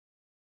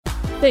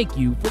Thank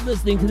you for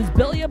listening to this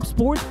Belly Up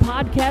Sports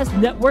Podcast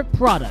Network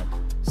product.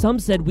 Some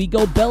said we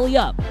go belly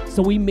up,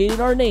 so we made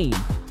it our name,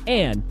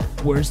 and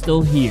we're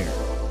still here.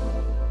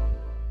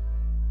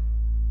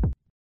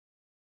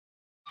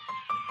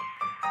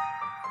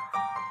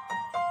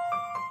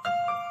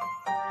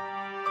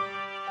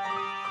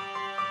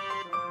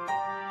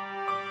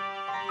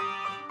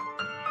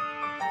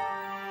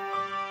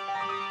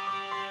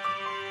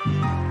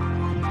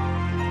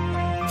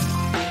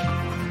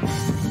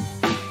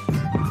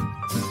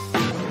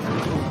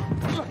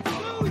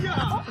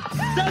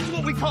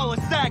 Call a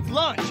sack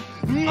lunch.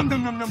 Nom,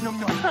 nom, nom, nom, nom,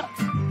 nom.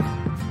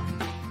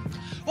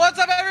 What's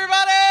up,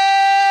 everybody?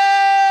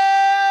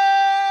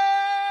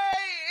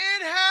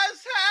 It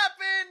has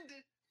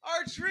happened.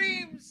 Our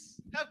dreams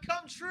have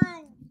come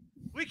true.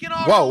 We can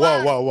all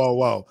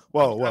relax.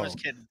 Whoa. I'm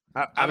just kidding.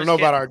 I don't know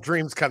about our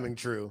dreams coming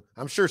true.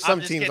 I'm sure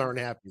some teams aren't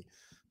happy.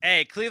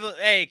 Hey,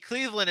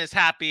 Cleveland is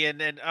happy, and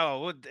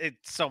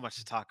it's so much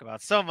to talk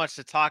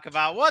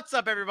about. What's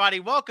up, everybody?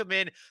 Welcome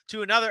in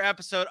to another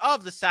episode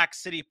of the Sac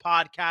City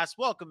Podcast.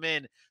 Welcome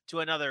in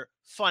to another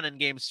Fun and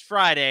Games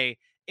Friday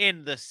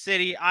in the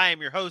city. I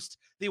am your host,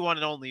 the one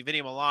and only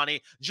Vinny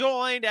Milani,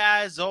 joined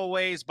as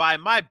always by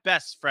my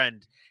best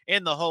friend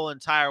in the whole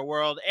entire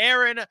world,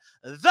 Aaron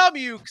the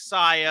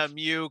Mukesiah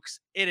Mukes.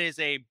 It is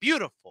a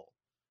beautiful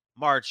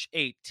March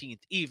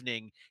 18th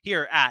evening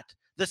here at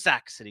the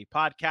Sac City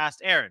Podcast.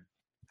 Aaron,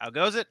 how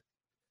goes it?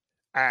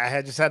 I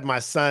had just had my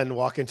son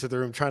walk into the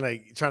room trying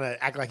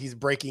to act like he's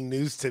breaking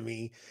news to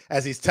me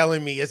as he's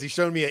showing me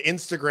an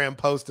Instagram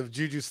post of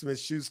Juju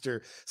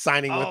Smith-Schuster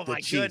signing with the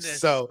Chiefs. Goodness.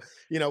 So,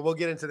 we'll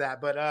get into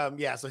that. But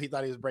so he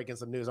thought he was breaking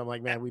some news. I'm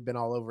like, man, we've been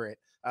all over it.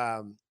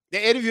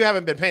 Any of you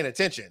haven't been paying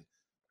attention,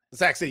 the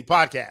Sac City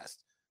Podcast,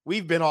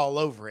 we've been all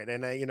over it.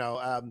 And,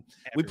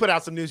 we put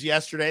out some news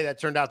yesterday that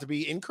turned out to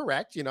be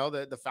incorrect.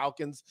 The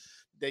Falcons,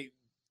 they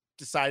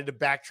decided to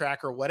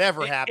backtrack or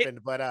whatever happened,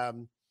 but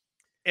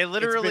it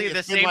literally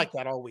it's been like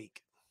that all week.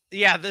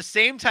 Yeah, the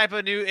same type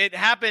of news. It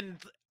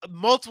happened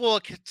multiple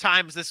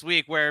times this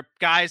week where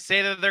guys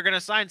say that they're going to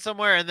sign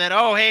somewhere and then,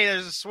 oh, hey,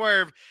 there's a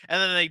swerve,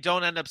 and then they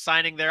don't end up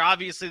signing there.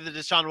 Obviously, the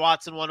Deshaun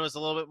Watson one was a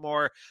little bit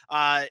more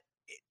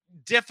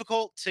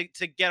difficult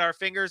to get our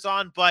fingers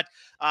on, but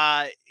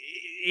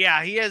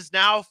he has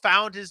now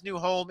found his new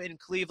home in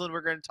Cleveland.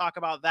 We're going to talk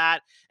about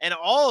that and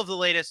all of the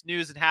latest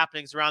news and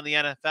happenings around the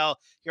NFL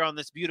here on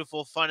this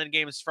beautiful Fun and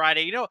Games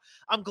Friday.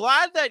 I'm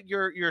glad that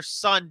your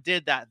son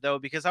did that, though,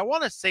 because I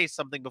want to say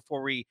something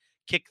before we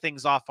kick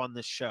things off on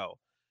this show.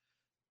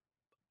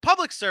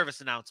 Public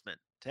service announcement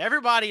to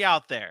everybody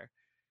out there.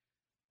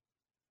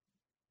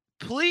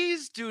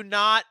 Please do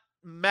not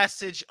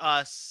message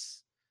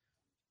us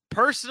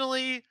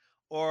personally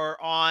or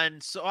on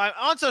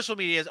social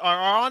media or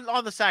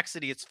on the Sac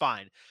City. It's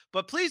fine,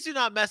 but please do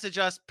not message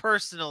us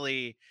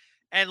personally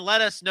and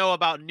let us know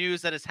about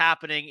news that is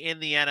happening in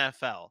the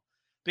NFL,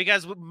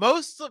 because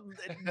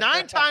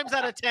 9 times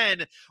out of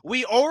 10,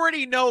 we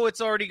already know it's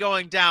already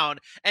going down.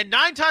 And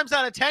 9 times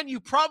out of 10, you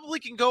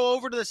probably can go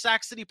over to the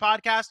Sac City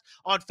Podcast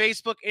on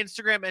Facebook,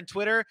 Instagram, and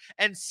Twitter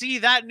and see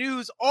that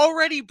news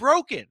already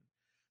broken.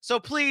 So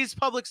please,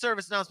 public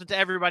service announcement to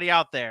everybody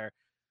out there.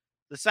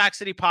 The Sac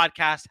City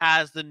Podcast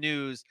has the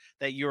news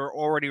that you're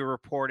already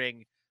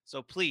reporting.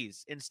 So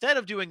please, instead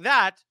of doing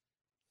that,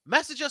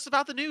 message us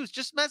about the news.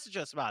 Just message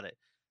us about it.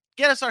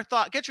 Get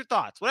your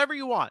thoughts, whatever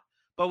you want.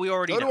 But we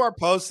already go know. To our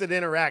posts and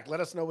interact.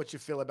 Let us know what you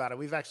feel about it.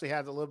 We've actually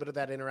had a little bit of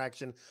that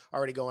interaction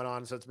already going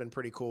on, so it's been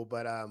pretty cool.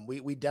 But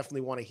we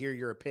definitely want to hear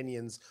your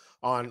opinions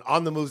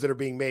on the moves that are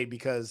being made,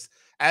 because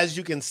as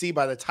you can see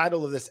by the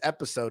title of this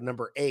episode,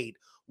 number 8,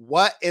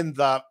 what in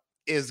the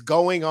is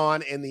going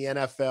on in the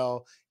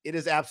NFL? It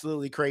is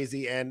absolutely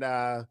crazy. And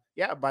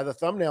by the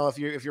thumbnail, if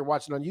you're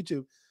watching on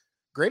YouTube,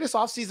 greatest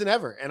offseason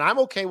ever. And I'm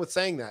okay with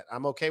saying that.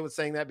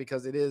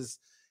 Because it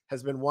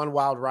has been one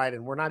wild ride,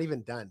 and we're not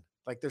even done.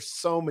 Like, there's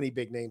so many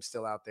big names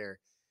still out there.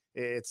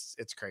 It's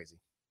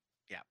crazy.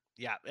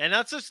 Yeah. And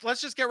let's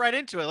just get right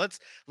into it.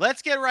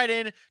 Let's get right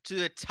into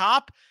the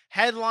top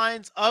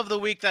headlines of the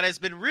week that has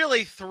been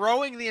really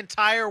throwing the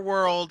entire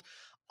world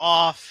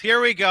off.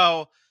 Here we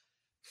go.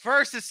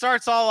 First, it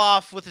starts all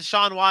off with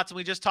Deshaun Watson.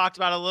 We just talked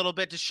about it a little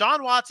bit.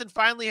 Deshaun Watson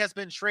finally has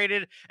been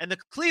traded, and the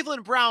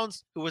Cleveland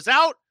Browns, who was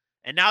out,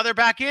 and now they're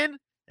back in, and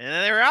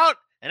then they were out,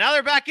 and now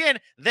they're back in.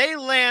 They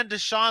land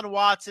Deshaun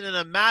Watson in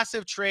a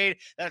massive trade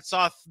that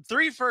saw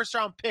 3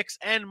 first-round picks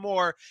and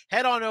more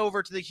head on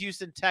over to the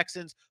Houston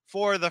Texans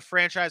for the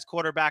franchise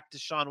quarterback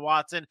Deshaun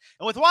Watson.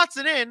 And with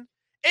Watson in,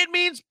 it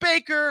means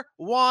Baker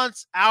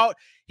wants out.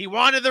 He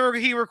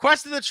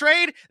requested the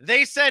trade.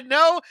 They said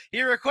no.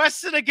 He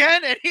requested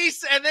again, and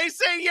they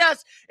say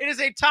yes. It is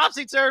a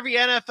topsy-turvy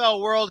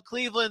NFL world.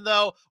 Cleveland,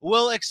 though,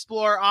 will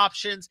explore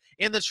options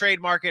in the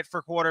trade market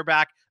for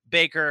quarterback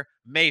Baker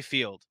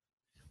Mayfield.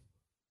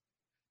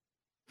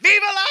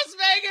 Viva Las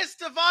Vegas,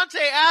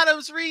 Davante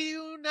Adams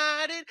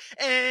reunited,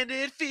 and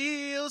it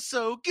feels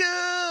so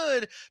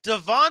good.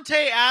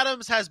 Davante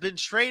Adams has been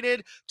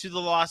traded to the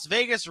Las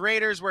Vegas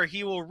Raiders, where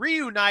he will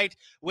reunite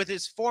with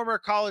his former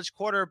college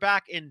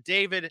quarterback in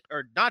Derek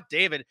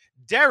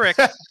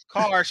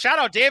Carr. Shout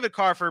out David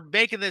Carr for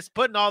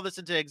putting all this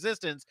into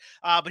existence.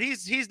 But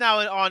he's now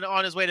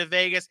on his way to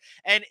Vegas.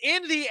 And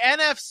in the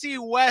NFC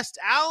West,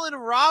 Allen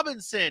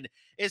Robinson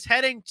is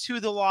heading to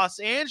the Los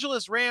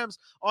Angeles Rams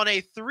on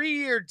a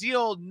 3-year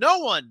deal. No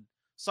one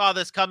saw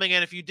this coming,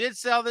 and if you did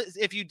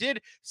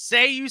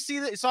say you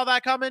saw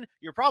that coming,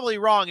 you're probably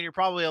wrong, and you're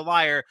probably a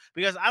liar,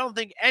 because I don't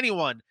think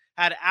anyone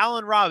had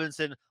Allen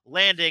Robinson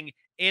landing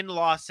in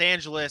Los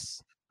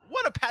Angeles.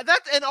 What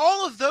and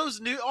all of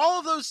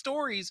those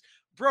stories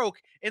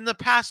broke in the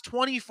past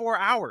 24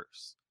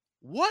 hours.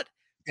 What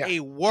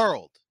a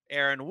world,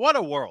 Aaron! What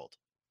a world.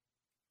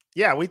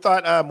 Yeah, we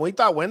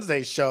thought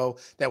Wednesday's show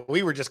that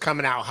we were just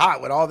coming out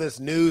hot with all this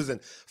news and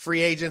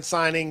free agent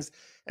signings.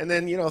 And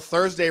then,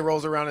 Thursday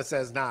rolls around and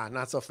says, nah,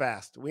 not so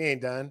fast. We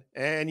ain't done.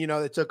 And,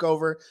 they took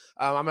over.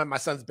 I'm at my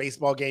son's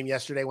baseball game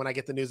yesterday when I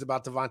get the news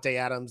about Davante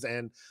Adams.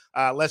 And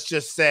let's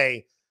just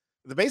say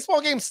the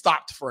baseball game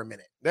stopped for a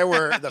minute.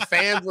 The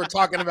fans were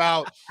talking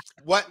about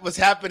what was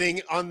happening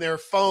on their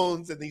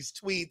phones and these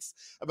tweets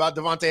about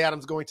Davante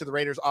Adams going to the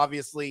Raiders.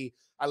 Obviously,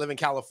 I live in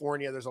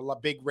California. There's a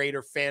big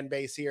Raider fan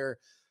base here.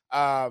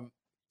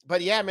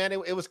 But yeah, man,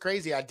 it was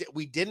crazy.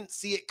 We didn't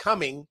see it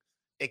coming,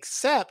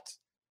 except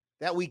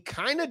that we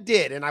kind of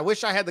did. And I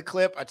wish I had the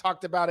clip. I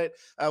talked about it.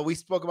 We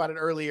spoke about it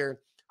earlier.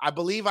 I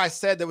believe I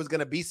said there was going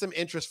to be some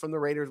interest from the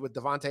Raiders with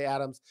Davante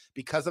Adams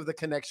because of the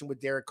connection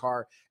with Derek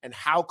Carr and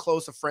how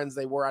close of friends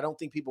they were. I don't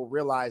think people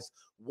realize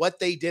what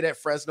they did at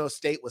Fresno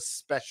State was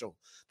special.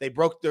 They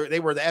were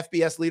the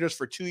FBS leaders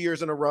for 2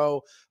 years in a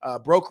row,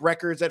 broke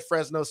records at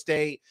Fresno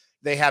State.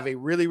 They have a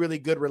really, really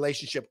good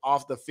relationship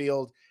off the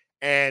field.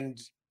 And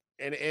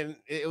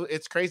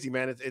it's crazy,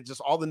 man. It's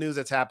just all the news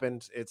that's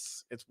happened.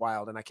 It's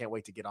wild, and I can't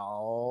wait to get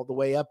all the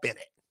way up in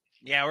it.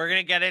 Yeah, we're going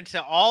to get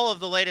into all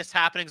of the latest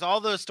happenings, all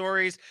those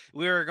stories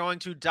we are going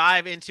to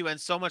dive into, and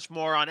so much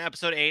more on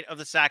episode 8 of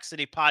the Sac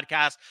City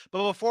podcast.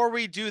 But before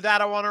we do that,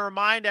 I want to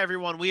remind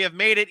everyone we have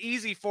made it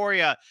easy for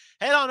you.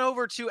 Head on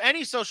over to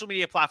any social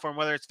media platform,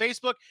 whether it's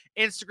Facebook,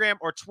 Instagram,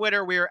 or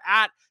Twitter. We are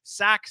at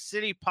Sac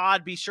City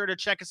Pod. Be sure to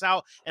check us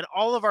out and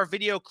all of our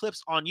video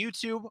clips on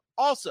YouTube,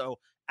 also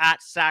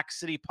at Sac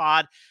City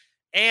Pod.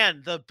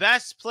 And the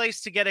best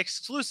place to get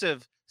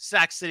exclusive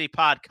Sac City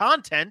Pod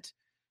content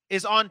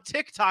is on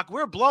TikTok.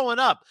 We're blowing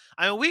up.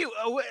 I mean,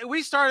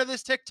 we started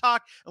this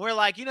TikTok and we're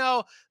like,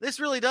 this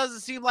really doesn't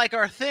seem like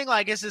our thing.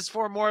 Like, this is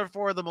more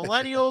for the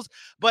millennials.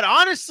 But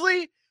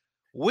honestly,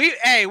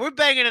 we're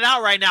banging it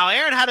out right now.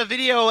 Aaron had a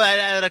video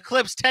at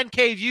Eclipse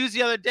 10K views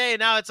the other day, and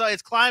now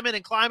it's climbing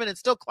and climbing and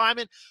still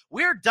climbing.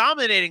 We're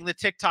dominating the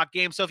TikTok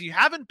game. So if you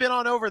haven't been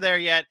on over there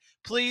yet,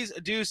 please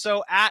do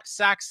so at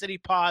Sac City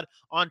Pod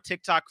on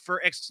TikTok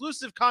for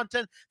exclusive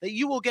content that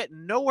you will get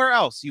nowhere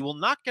else. You will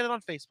not get it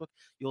on Facebook.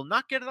 You will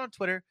not get it on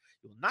Twitter.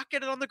 You will not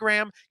get it on the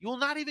gram. You will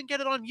not even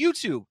get it on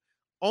YouTube.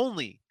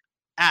 Only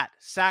at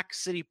Sac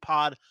City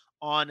Pod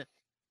on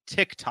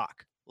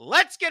TikTok.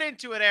 Let's get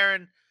into it,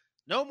 Aaron.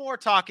 No more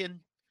talking.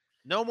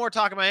 No more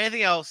talking about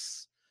anything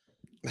else.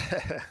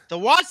 The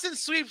Watson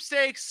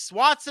sweepstakes,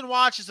 Watson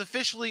watch is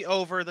officially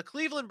over. The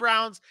Cleveland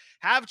Browns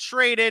have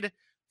traded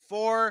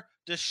for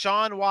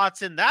Deshaun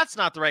Watson. That's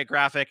not the right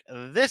graphic.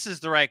 This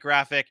is the right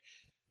graphic.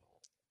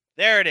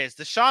 There it is.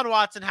 Deshaun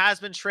Watson has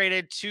been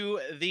traded to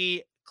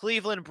the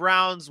Cleveland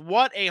Browns.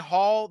 What a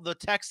haul the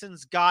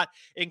Texans got,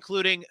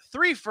 including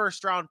 3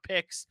 first-round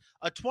picks,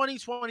 a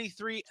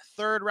 2023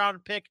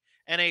 third-round pick,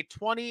 and a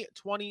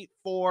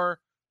 2024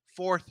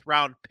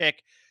 fourth-round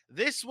pick.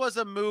 This was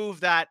a move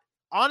that,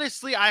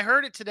 honestly, I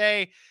heard it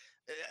today.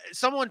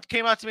 Someone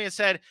came out to me and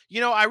said,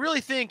 I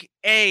really think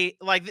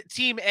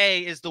team A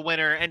is the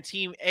winner and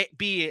team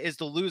B is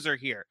the loser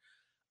here.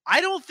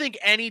 I don't think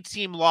any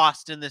team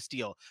lost in this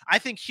deal. I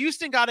think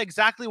Houston got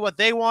exactly what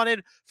they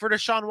wanted for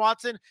Deshaun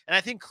Watson, and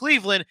I think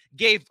Cleveland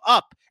gave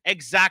up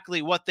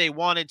exactly what they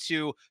wanted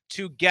to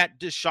get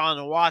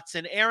Deshaun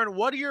Watson. Aaron,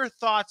 what are your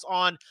thoughts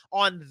on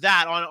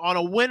that, on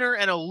a winner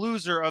and a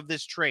loser of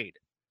this trade?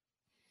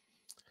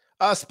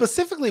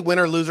 Specifically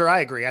winner, loser,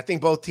 I agree. I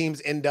think both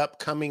teams end up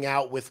coming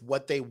out with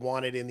what they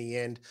wanted in the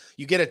end.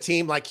 You get a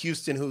team like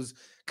Houston who's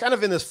kind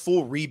of in this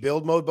full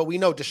rebuild mode, but we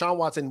know Deshaun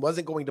Watson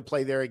wasn't going to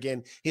play there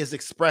again. He has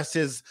expressed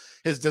his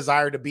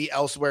desire to be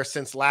elsewhere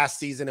since last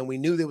season, and we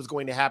knew that was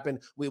going to happen.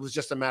 It was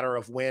just a matter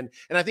of when.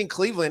 And I think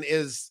Cleveland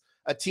is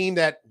a team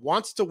that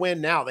wants to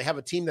win now. They have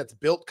a team that's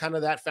built kind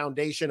of that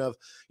foundation of,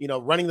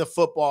 running the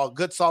football,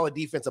 good, solid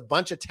defense, a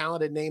bunch of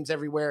talented names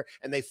everywhere.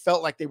 And they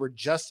felt like they were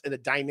just in a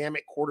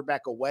dynamic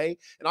quarterback away.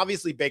 And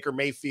obviously Baker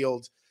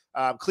Mayfield,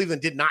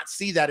 Cleveland did not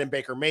see that in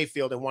Baker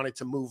Mayfield and wanted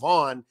to move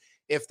on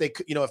if they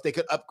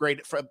could upgrade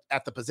it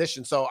at the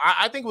position. So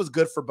I think it was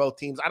good for both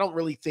teams. I don't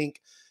really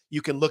think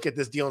you can look at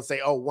this deal and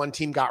say, oh, one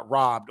team got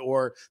robbed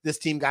or this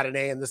team got an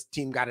A and this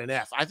team got an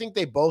F. I think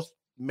they both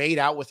made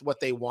out with what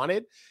they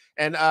wanted.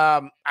 And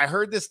I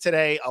heard this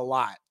today a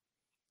lot.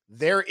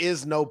 there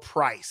is no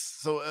price.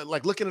 So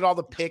like looking at all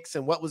the picks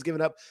and what was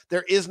given up,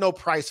 there is no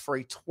price for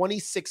a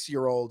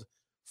 26-year-old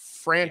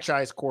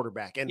franchise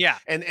quarterback. And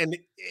and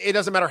it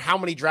doesn't matter how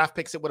many draft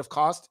picks it would have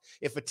cost.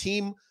 If a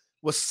team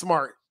was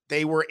smart,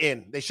 they were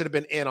in. They should have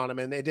been in on him,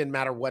 and it didn't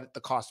matter what the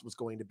cost was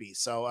going to be.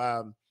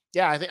 So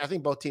yeah, I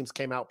think both teams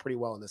came out pretty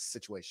well in this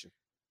situation.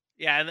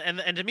 Yeah,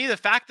 and to me, the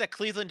fact that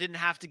Cleveland didn't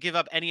have to give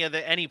up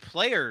any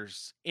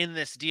players in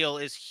this deal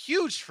is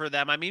huge for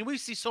them. I mean, we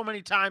see so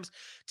many times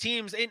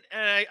teams, and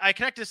I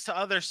connect this to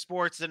other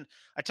sports, and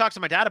I talked to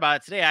my dad about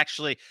it today,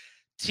 actually.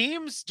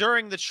 Teams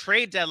during the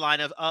trade deadline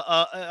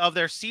of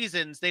their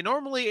seasons, they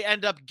normally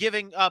end up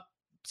giving up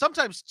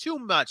sometimes too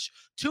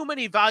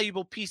many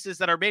valuable pieces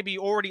that are maybe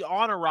already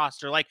on a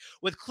roster. Like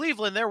with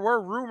Cleveland, there were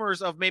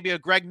rumors of maybe a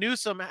Greg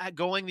Newsome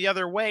going the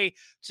other way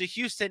to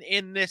Houston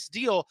in this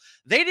deal.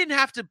 They didn't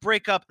have to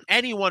break up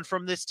anyone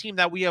from this team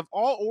that we have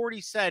all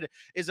already said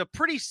is a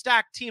pretty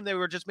stacked team. They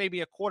were just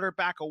maybe a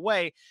quarterback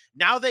away.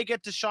 Now they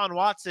get Deshaun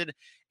Watson.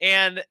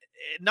 And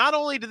not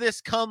only did this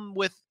come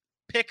with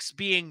picks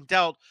being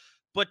dealt,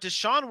 but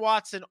Deshaun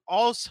Watson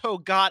also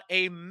got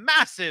a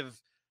massive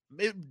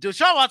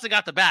Deshaun Watson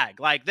got the bag.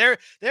 Like this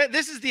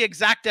is the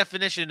exact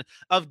definition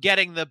of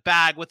getting the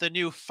bag with a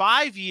new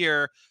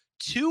 5-year,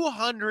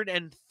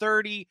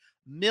 $230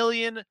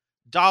 million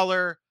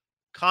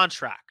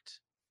contract.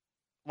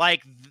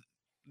 Like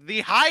the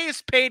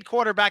highest paid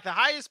quarterback, the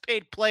highest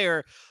paid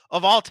player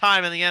of all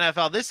time in the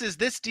NFL.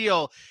 This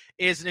deal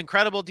is an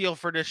incredible deal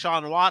for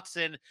Deshaun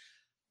Watson.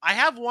 I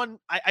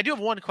do have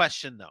one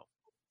question though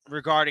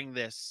regarding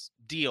this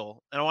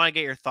deal, and I want to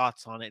get your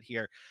thoughts on it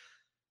here.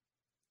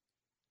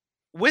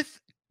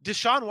 With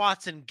Deshaun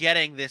Watson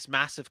getting this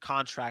massive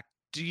contract,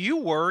 do you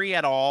worry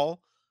at all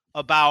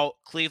about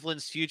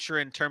Cleveland's future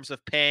in terms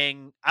of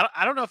paying?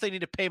 I don't know if they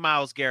need to pay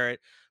Myles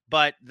Garrett,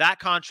 but that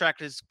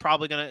contract is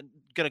probably gonna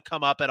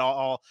come up at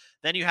all.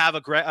 Then you have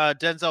a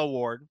Denzel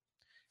Ward,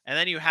 and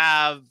then you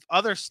have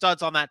other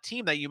studs on that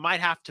team that you might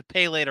have to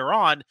pay later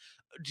on.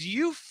 Do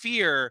you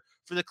fear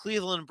for the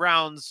Cleveland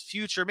Browns'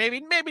 future?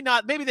 Maybe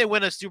not. Maybe they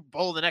win a Super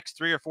Bowl in the next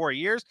 3 or 4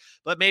 years,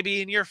 but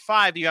maybe in year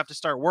 5 you have to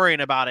start worrying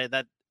about it.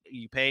 That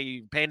you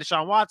paying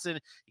Deshaun Watson,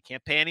 you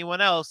can't pay anyone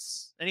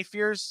else. Any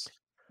fears?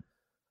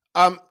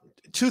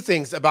 Two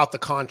things about the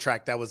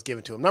contract that was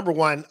given to him. Number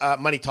one,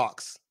 money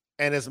talks.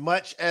 And as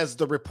much as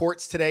the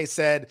reports today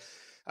said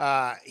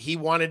he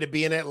wanted to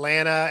be in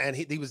Atlanta and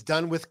he was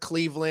done with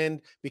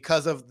Cleveland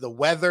because of the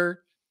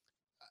weather,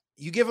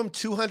 you give him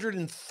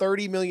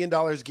 $230 million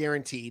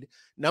guaranteed.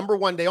 Number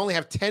one, they only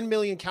have $10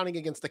 million counting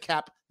against the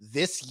cap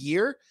this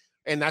year.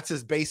 And that's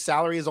his base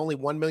salary is only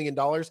 $1 million,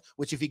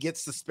 which if he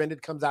gets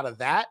suspended comes out of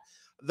that.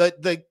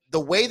 The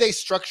way they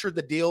structured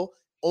the deal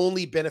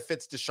only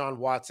benefits Deshaun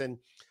Watson.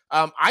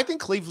 I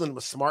think Cleveland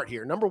was smart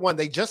here. Number one,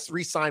 they just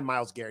re-signed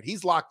Myles Garrett.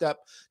 He's locked up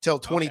till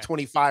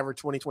 2025 or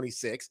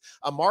 2026.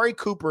 Amari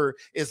Cooper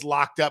is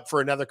locked up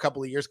for another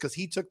couple of years because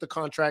he took the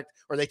contract,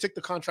 or they took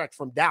the contract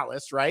from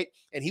Dallas, right?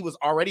 And he was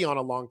already on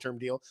a long-term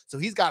deal. So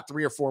he's got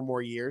 3 or 4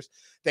 more years.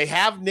 They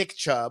have Nick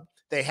Chubb.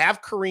 They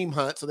have Kareem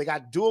Hunt. So they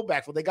got dual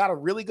backfield. They got a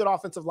really good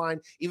offensive line,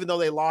 even though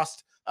they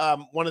lost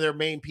one of their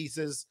main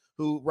pieces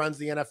who runs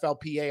the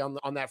NFLPA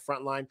on that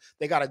front line.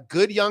 They got a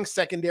good young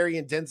secondary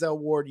in Denzel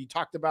Ward. You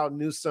talked about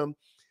Newsome,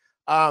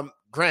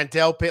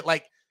 Grandel Pitt.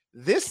 Like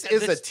this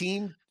is a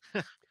team.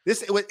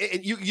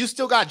 You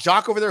still got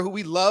Jock over there, who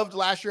we loved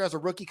last year as a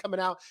rookie coming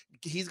out.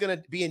 He's going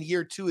to be in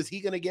year 2. Is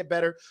he going to get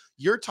better?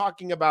 You're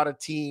talking about a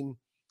team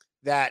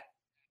that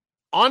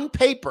on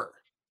paper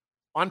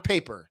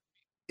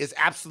is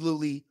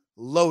absolutely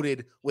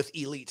loaded with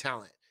elite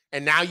talent.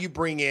 And now you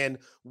bring in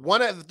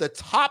one of the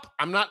top,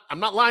 I'm not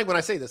lying when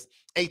I say this,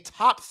 a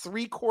top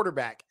 3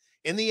 quarterback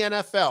in the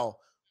NFL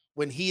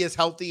when he is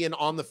healthy and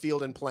on the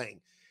field and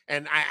playing.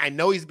 And I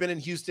know he's been in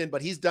Houston,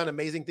 but he's done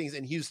amazing things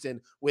in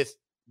Houston with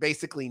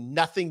basically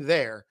nothing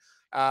there.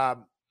 I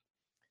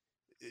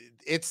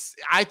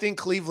think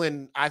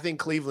Cleveland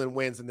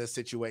wins in this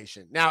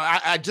situation. Now,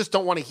 I just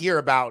don't want to hear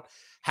about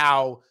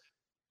how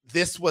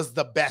this was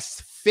the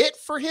best fit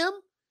for him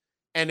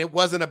and it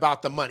wasn't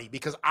about the money,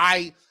 because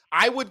I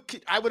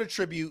would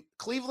attribute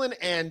Cleveland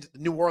and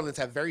New Orleans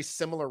have very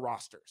similar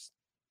rosters.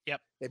 Yep.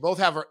 They both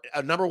have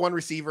a number 1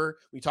 receiver.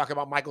 We talk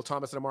about Michael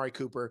Thomas and Amari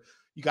Cooper.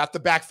 You got the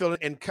backfield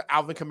and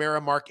Alvin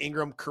Kamara, Mark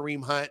Ingram,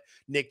 Kareem Hunt,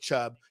 Nick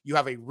Chubb. You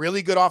have a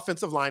really good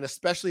offensive line,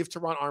 especially if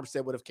Teron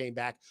Armstead would have came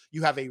back.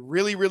 You have a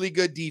really, really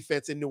good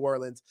defense in New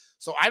Orleans.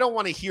 So I don't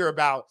want to hear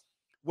about,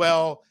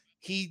 well,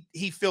 he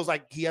feels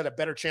like he had a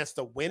better chance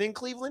to win in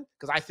Cleveland,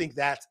 because I think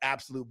that's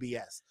absolute BS. Yeah.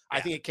 I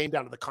think it came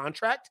down to the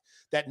contract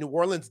that New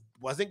Orleans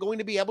wasn't going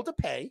to be able to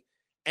pay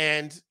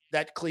and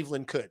that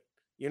Cleveland could.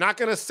 You're not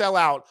going to sell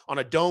out on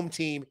a dome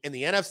team in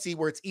the NFC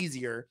where it's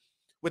easier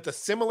with a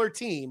similar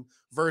team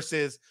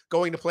versus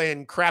going to play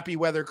in crappy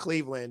weather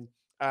Cleveland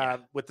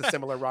with the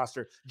similar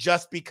roster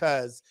just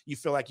because you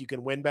feel like you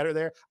can win better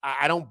there.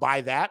 I don't buy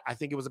that. I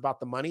think it was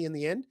about the money in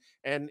the end.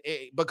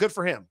 But good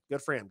for him.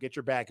 Good for him. Get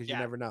your bag, because you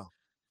never know.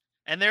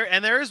 And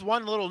there is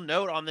one little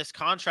note on this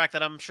contract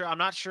that I'm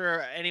not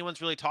sure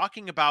anyone's really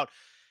talking about.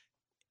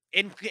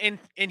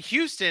 in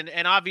Houston,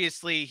 and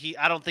obviously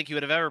I don't think he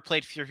would have ever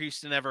played for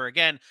Houston ever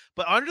again,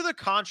 but under the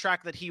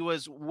contract that he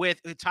was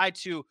with tied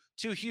to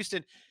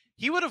Houston,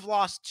 he would have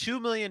lost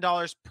 $2 million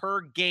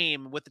per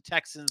game with the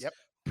Texans Yep.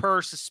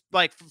 for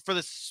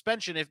the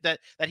suspension if that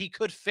he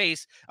could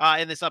face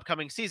in this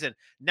upcoming season.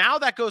 Now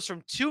that goes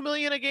from $2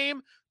 million a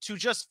game to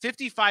just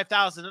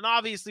 55,000, and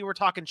obviously we're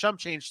talking chump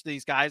change to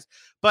these guys,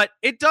 but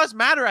it does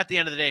matter at the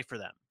end of the day for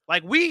them.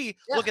 Like, we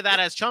look at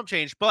that as chump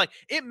change, but like,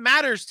 it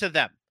matters to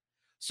them.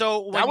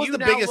 So when that was the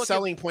biggest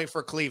selling point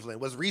for Cleveland,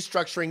 was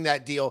restructuring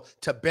that deal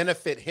to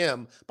benefit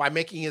him by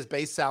making his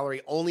base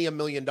salary only $1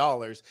 million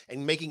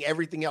and making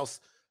everything else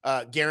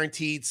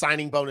guaranteed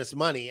signing bonus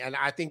money. And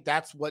I think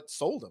that's what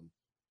sold him.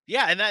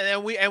 Yeah,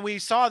 and we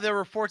saw the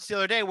reports the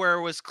other day where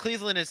it was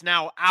Cleveland is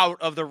now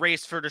out of the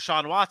race for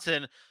Deshaun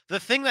Watson. The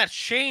thing that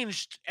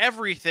changed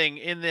everything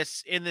in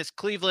this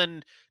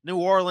Cleveland, New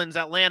Orleans,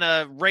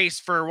 Atlanta race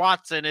for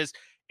Watson is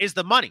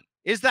the money.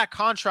 Is that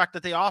contract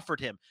that they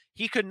offered him.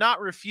 He could not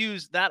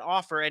refuse that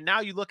offer. And now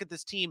you look at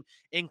this team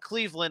in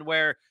Cleveland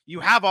where you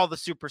have all the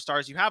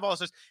superstars, you have all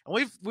this,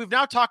 and we've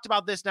now talked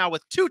about this now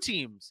with two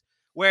teams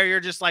where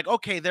you're just like,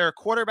 okay, they're a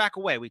quarterback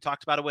away. We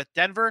talked about it with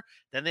Denver,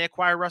 then they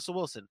acquired Russell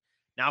Wilson.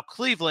 Now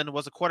Cleveland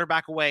was a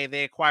quarterback away.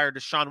 They acquired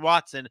Deshaun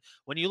Watson.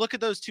 When you look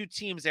at those two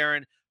teams,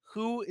 Aaron,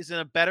 who is in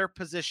a better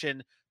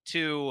position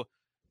to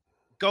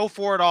go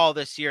for it all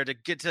this year, to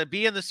get to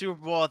be in the Super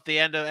Bowl at the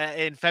end of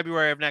in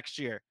February of next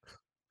year?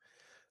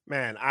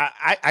 Man,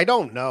 I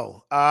don't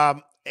know.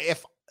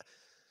 If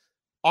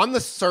on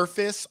the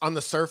surface,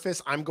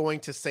 I'm going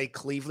to say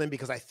Cleveland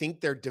because I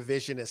think their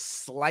division is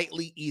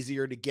slightly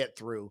easier to get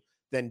through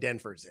than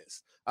Denver's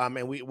is.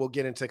 And we'll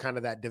get into kind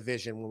of that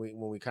division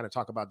when we kind of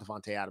talk about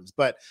Devontae Adams.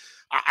 But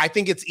I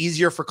think it's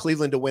easier for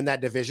Cleveland to win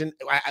that division.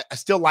 I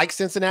still like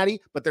Cincinnati,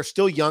 but they're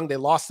still young. They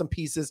lost some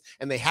pieces,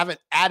 and they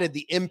haven't added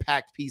the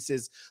impact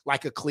pieces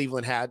like a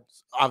Cleveland had,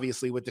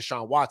 obviously, with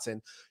Deshaun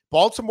Watson.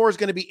 Baltimore is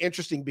going to be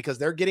interesting because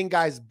they're getting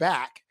guys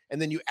back.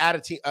 And then you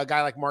add a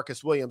guy like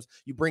Marcus Williams,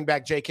 you bring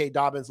back J.K.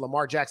 Dobbins,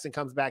 Lamar Jackson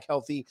comes back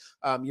healthy.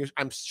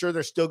 I'm sure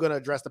they're still going to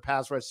address the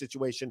pass rush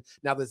situation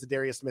now that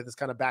Zadarius Smith has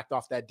kind of backed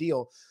off that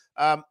deal.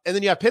 And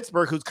then you have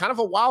Pittsburgh, who's kind of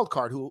a wild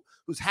card,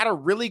 who's had a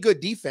really good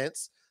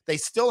defense. They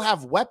still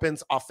have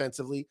weapons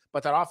offensively,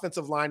 but that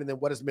offensive line, and then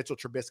what is Mitchell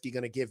Trubisky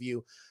going to give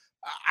you?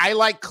 I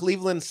like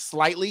Cleveland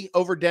slightly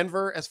over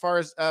Denver as far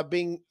as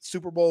being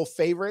Super Bowl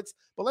favorites,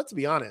 but let's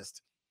be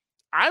honest.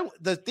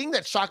 The thing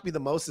that shocked me the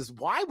most is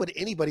why would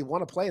anybody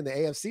want to play in the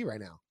AFC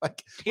right now?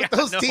 Like with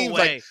those teams,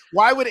 like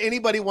why would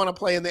anybody want to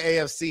play in the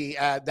AFC?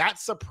 That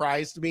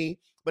surprised me.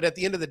 But at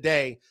the end of the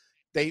day,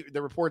 the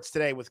reports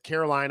today with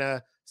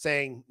Carolina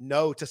saying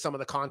no to some of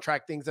the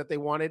contract things that they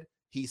wanted.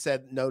 He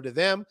said no to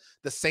them.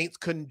 The Saints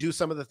couldn't do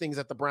some of the things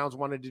that the Browns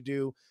wanted to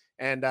do.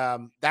 And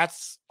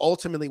that's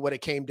ultimately what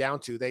it came down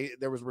to.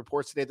 There was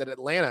reports today that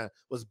Atlanta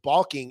was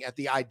balking at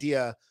the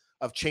idea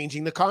of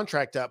changing the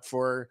contract up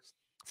for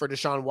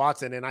Deshaun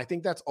Watson. And I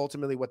think that's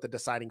ultimately what the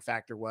deciding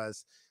factor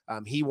was.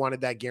 He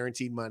wanted that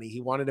guaranteed money.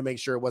 He wanted to make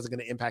sure it wasn't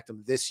going to impact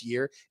him this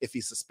year if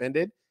he's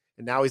suspended.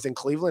 And now he's in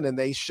Cleveland, and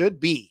they should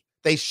be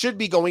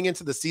going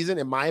into the season,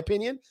 in my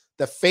opinion,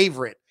 the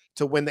favorite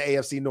to win the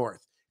AFC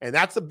North. And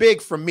that's a big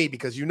from me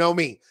because you know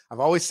me. I've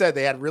always said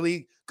they had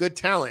really good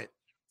talent,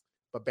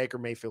 but Baker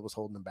Mayfield was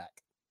holding them back.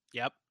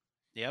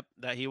 Yep,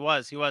 that he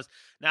was.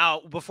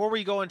 Now, before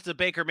we go into the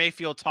Baker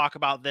Mayfield talk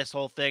about this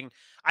whole thing,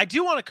 I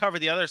do want to cover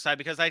the other side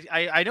because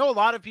I know a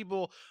lot of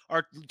people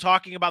are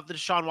talking about the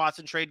Deshaun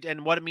Watson trade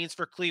and what it means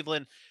for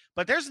Cleveland,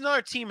 but there's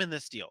another team in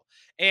this deal.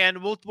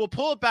 And we'll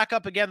pull it back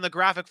up again, the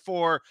graphic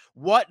for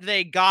what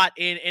they got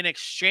in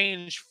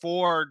exchange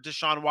for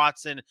Deshaun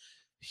Watson.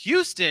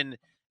 Houston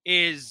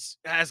has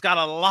got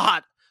a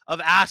lot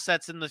of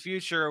assets in the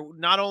future,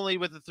 not only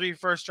with the 3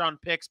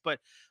 first-round picks, but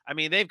I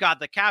mean, they've got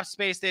the cap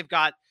space,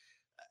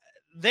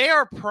 they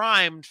are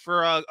primed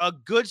for a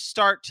good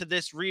start to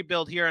this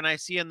rebuild here. And I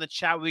see in the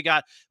chat, we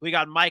got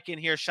Mike in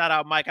here. Shout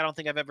out, Mike. I don't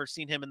think I've ever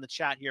seen him in the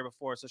chat here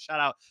before. So shout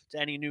out to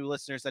any new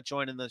listeners that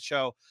join in the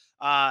show.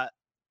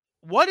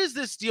 What does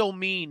this deal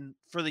mean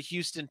for the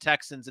Houston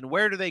Texans, and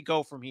where do they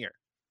go from here?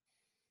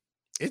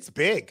 It's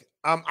big.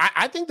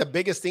 I think the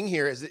biggest thing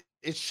here is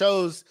it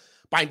shows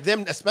by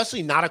them,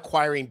 especially not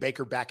acquiring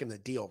Baker back in the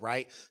deal,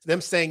 right? Them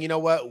saying, you know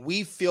what,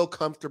 we feel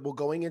comfortable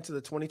going into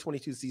the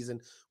 2022 season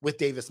with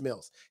Davis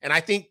Mills. And I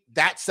think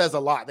that says a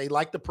lot. They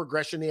like the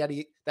progression that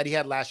he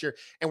had last year.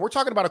 And we're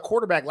talking about a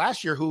quarterback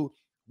last year who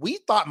we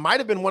thought might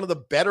have been one of the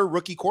better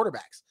rookie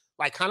quarterbacks,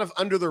 like kind of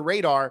under the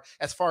radar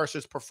as far as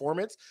his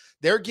performance.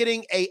 They're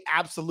getting a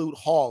absolute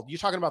haul. You're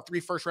talking about 3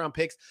 first-round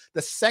picks.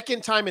 The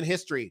second time in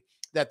history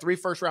that 3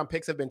 first-round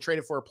picks have been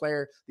traded for a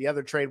player. The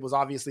other trade was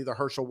obviously the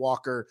Herschel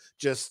Walker,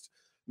 just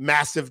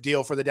massive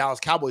deal for the Dallas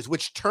Cowboys,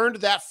 which turned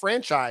that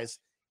franchise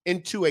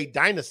into a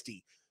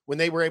dynasty when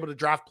they were able to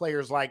draft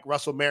players like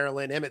Russell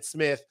Maryland, Emmitt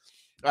Smith,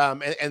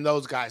 and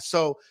those guys.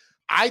 So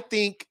I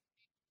think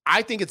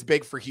I think it's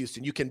big for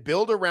Houston. You can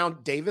build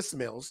around Davis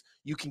Mills.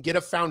 You can get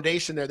a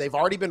foundation there. They've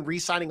already been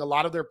re-signing a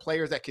lot of their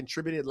players that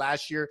contributed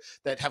last year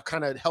that have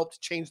kind of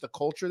helped change the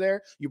culture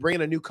there. You bring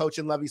in a new coach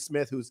in Lovie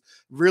Smith, who's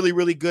really,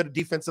 really good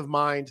defensive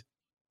mind.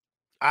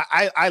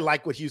 I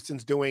like what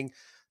Houston's doing.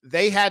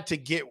 They had to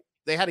get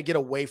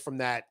away from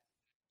that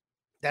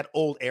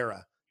old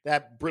era,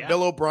 that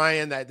Bill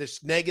O'Brien, that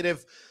this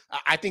negative.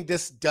 I think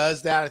this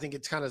does that. I think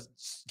it kind of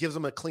gives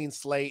them a clean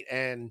slate,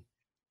 and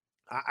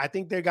I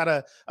think they got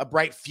a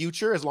bright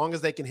future as long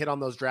as they can hit on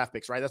those draft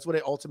picks, right? That's what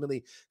it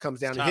ultimately comes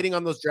down to, hitting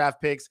on those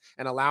draft picks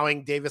and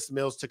allowing Davis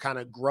Mills to kind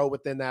of grow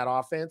within that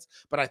offense.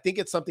 But I think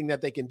it's something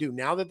that they can do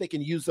now that they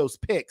can use those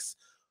picks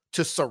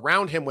to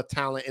surround him with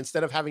talent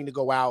instead of having to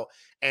go out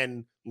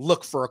and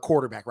look for a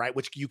quarterback, right?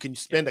 Which you can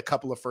spend a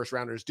couple of first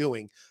rounders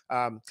doing.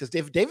 Because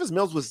if Davis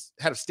Mills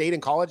had stayed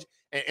in college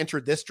and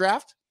entered this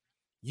draft,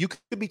 you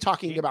could be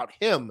talking about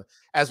him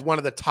as one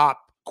of the top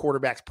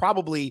quarterbacks,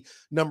 probably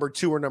number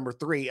 2 or number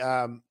 3,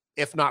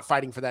 if not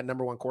fighting for that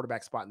number 1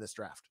 quarterback spot in this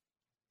draft.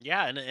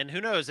 Yeah, and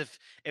who knows if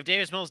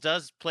Davis Mills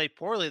does play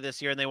poorly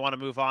this year and they want to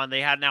move on,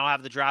 they now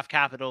have the draft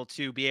capital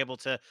to be able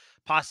to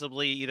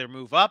possibly either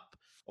move up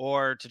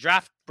or to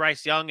draft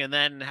Bryce Young and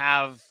then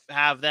have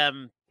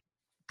them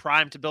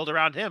primed to build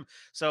around him.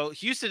 So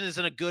Houston is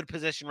in a good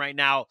position right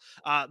now,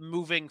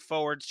 moving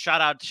forward.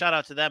 Shout out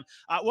to them.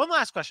 One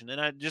last question,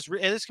 and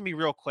this can be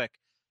real quick.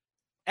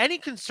 Any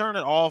concern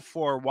at all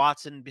for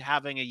Watson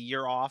having a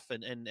year off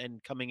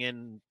and coming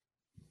in?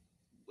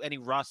 Any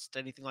rust,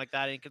 anything like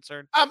that? Any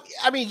concern?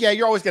 I mean, yeah,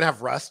 you're always going to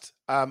have rust,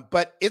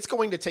 but it's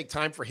going to take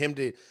time for him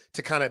to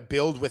kind of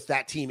build with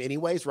that team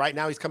anyways. Right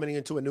now, he's coming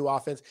into a new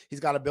offense. He's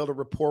got to build a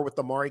rapport with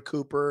Amari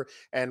Cooper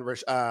and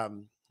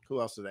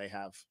who else do they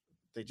have?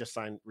 They just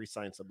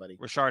re-signed somebody.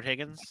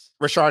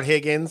 Rashard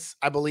Higgins,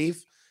 I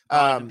believe.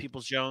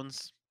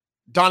 Peoples-Jones.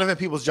 Donovan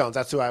Peoples-Jones.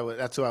 That's who I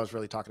was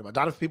really talking about.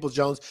 Donovan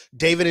Peoples-Jones.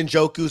 David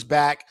Njoku's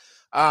back.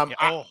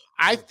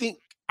 I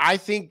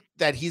think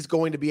that he's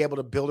going to be able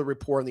to build a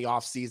rapport in the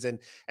offseason,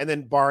 and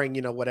then barring,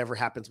 whatever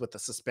happens with the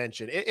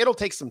suspension, it'll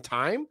take some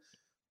time,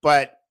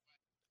 but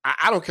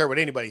I don't care what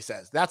anybody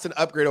says. That's an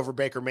upgrade over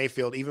Baker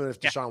Mayfield, even if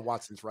Deshaun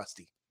Watson's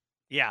rusty.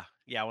 Yeah,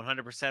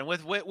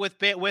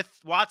 100%. With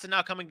Watson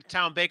now coming to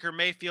town, Baker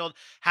Mayfield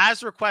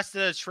has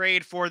requested a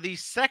trade for the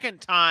second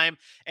time,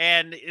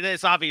 and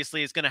this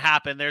obviously is going to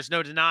happen. There's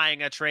no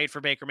denying a trade for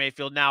Baker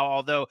Mayfield now,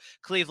 although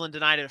Cleveland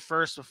denied it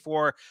first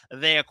before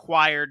they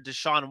acquired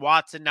Deshaun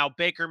Watson. Now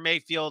Baker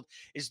Mayfield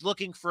is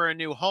looking for a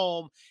new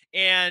home,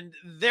 and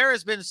there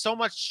has been so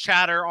much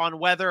chatter on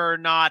whether or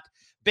not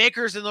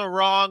Baker's in the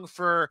wrong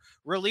for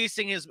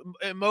releasing his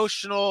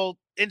emotional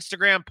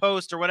Instagram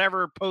post or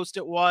whatever post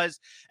it was.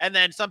 And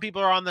then some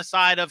people are on the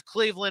side of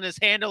Cleveland is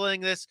handling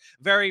this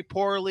very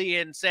poorly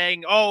and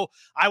saying, oh,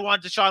 I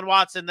want Deshaun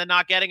Watson, then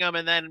not getting him,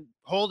 and then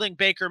holding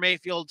Baker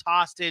Mayfield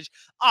hostage.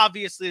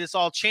 Obviously, this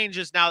all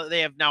changes now that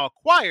they have now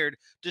acquired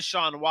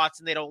Deshaun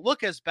Watson. They don't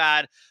look as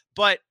bad.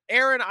 But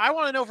Aaron, I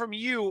want to know from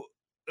you,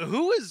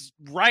 who is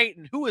right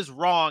and who is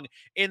wrong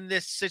in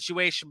this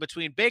situation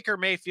between Baker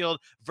Mayfield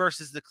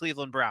versus the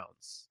Cleveland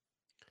Browns?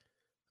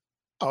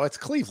 Oh, it's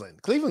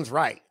Cleveland. Cleveland's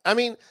right. I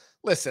mean,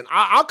 listen,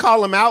 I'll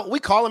call him out. We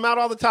call him out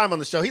all the time on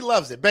the show. He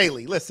loves it.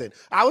 Bailey, listen,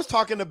 I was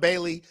talking to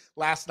Bailey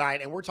last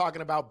night, and we're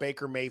talking about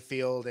Baker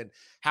Mayfield and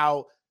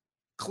how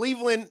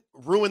Cleveland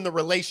ruined the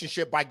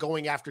relationship by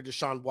going after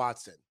Deshaun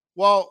Watson.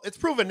 Well, it's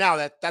proven now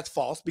that that's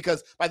false,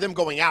 because by them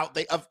going out,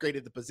 they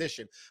upgraded the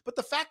position. But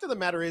the fact of the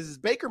matter is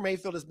Baker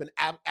Mayfield has been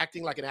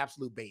acting like an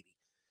absolute baby.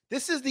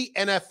 This is the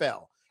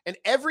NFL, and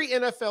every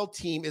NFL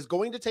team is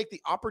going to take the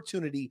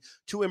opportunity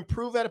to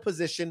improve at a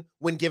position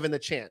when given the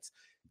chance.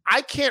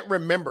 I can't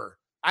remember.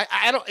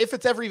 I don't, if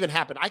it's ever even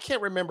happened, I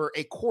can't remember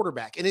a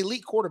quarterback, an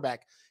elite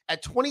quarterback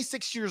at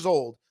 26 years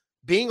old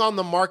being on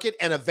the market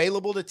and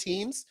available to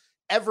teams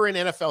ever in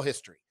NFL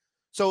history.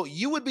 So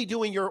you would be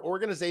doing your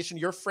organization,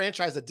 your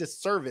franchise, a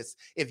disservice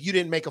if you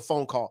didn't make a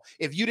phone call,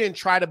 if you didn't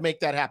try to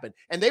make that happen.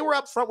 And they were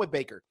upfront with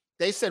Baker.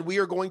 They said, we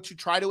are going to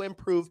try to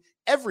improve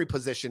every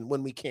position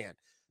when we can.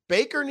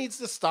 Baker needs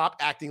to stop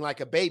acting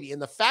like a baby.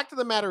 And the fact of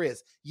the matter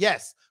is,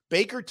 yes,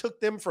 Baker took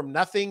them from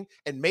nothing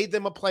and made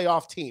them a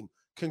playoff team.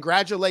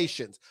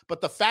 Congratulations.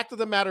 But the fact of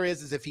the matter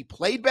is if he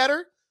played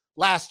better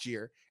last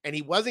year and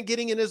he wasn't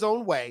getting in his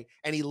own way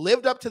and he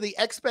lived up to the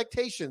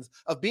expectations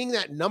of being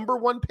that number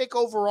 1 pick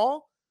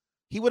overall,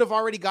 he would have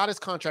already got his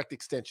contract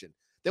extension.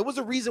 There was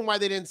a reason why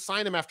they didn't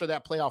sign him after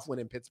that playoff win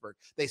in Pittsburgh.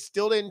 They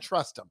still didn't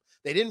trust him.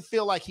 They didn't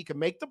feel like he could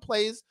make the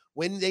plays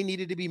when they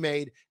needed to be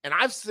made. And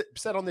I've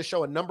said on this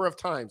show a number of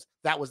times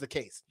that was the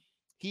case.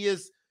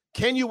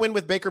 Can you win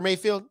with Baker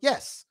Mayfield?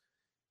 Yes.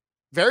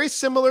 Very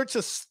similar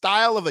to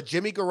style of a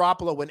Jimmy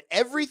Garoppolo when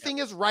everything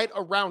is right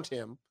around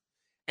him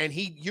and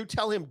you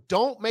tell him,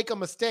 don't make a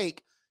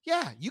mistake.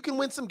 Yeah, you can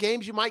win some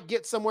games. You might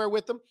get somewhere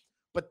with them,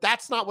 but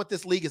that's not what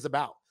this league is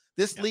about.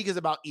 This league is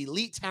about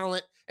elite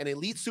talent and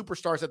elite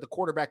superstars at the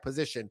quarterback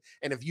position.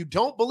 And if you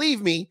don't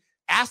believe me,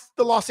 ask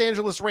the Los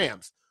Angeles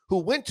Rams, who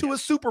went to a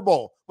Super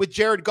Bowl with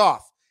Jared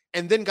Goff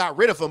and then got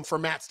rid of him for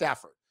Matt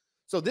Stafford.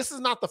 So this is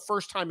not the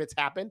first time it's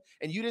happened.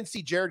 And you didn't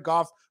see Jared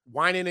Goff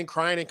whining and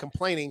crying and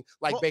complaining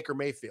like Baker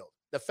Mayfield.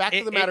 The fact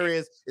of the matter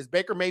is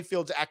Baker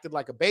Mayfield's acted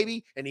like a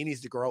baby and he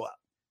needs to grow up.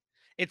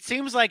 It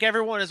seems like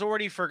everyone has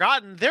already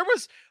forgotten. There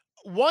was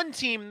one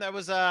team that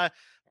was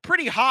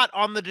pretty hot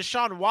on the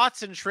Deshaun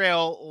Watson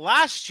trail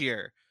last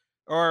year,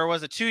 or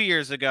was it 2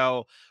 years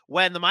ago,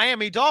 when the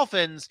Miami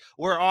Dolphins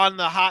were on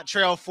the hot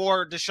trail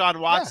for Deshaun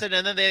Watson,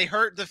 and then they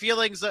hurt the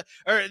feelings,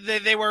 or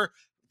they were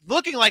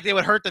looking like they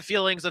would hurt the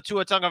feelings of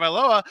Tua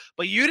Tagovailoa,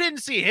 but you didn't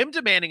see him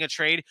demanding a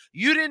trade.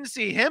 You didn't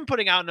see him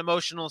putting out an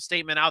emotional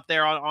statement out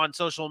there on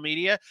social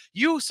media.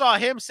 You saw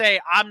him say,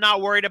 I'm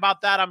not worried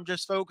about that. I'm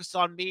just focused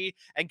on me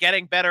and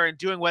getting better and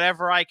doing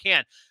whatever I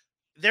can.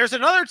 There's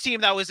another team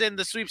that was in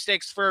the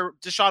sweepstakes for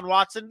Deshaun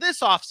Watson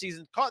this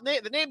offseason,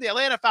 the name the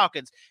Atlanta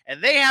Falcons,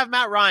 and they have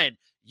Matt Ryan.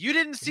 You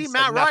didn't see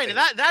Matt Ryan, and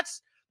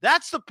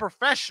that's the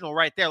professional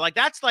right there.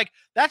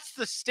 That's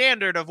the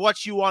standard of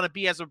what you want to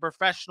be as a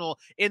professional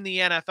in the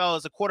NFL,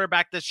 as a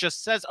quarterback that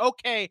just says,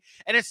 okay.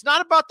 And it's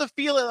not about the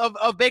feeling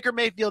of Baker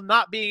Mayfield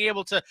not being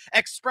able to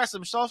express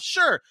himself.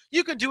 Sure,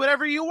 you can do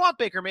whatever you want,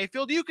 Baker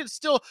Mayfield. You can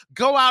still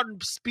go out and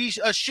be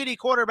a shitty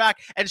quarterback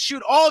and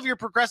shoot all of your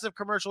progressive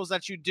commercials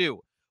that you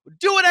do.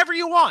 Do whatever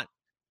you want.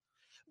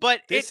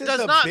 But this it is does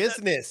a not.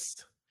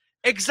 Business.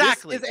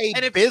 Exactly. This is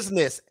a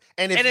business.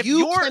 And if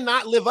you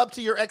cannot live up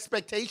to your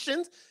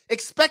expectations,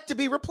 expect to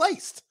be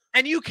replaced.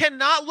 And you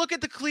cannot look at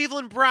the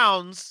Cleveland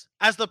Browns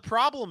as the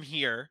problem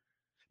here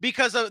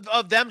because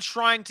of them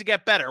trying to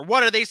get better.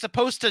 What, are they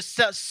supposed to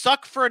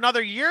suck for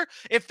another year?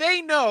 If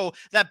they know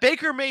that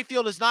Baker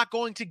Mayfield is not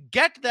going to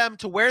get them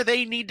to where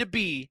they need to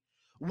be,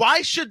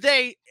 why should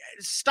they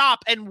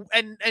stop and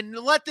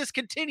let this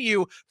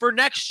continue for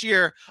next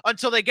year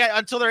until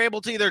they're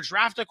able to either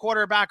draft a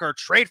quarterback or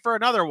trade for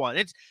another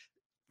one?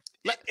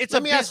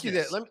 Let me ask you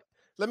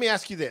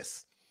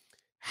this.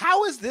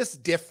 How is this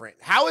different?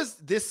 How is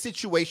this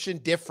situation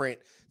different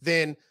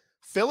than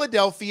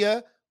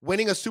Philadelphia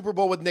winning a Super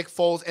Bowl with Nick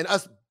Foles and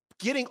us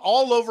getting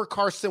all over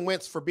Carson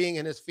Wentz for being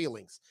in his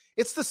feelings?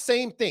 It's the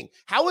same thing.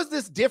 How is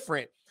this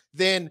different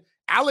than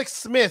Alex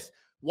Smith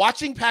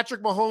watching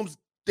Patrick Mahomes?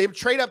 They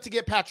trade up to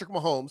get Patrick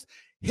Mahomes,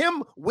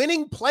 him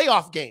winning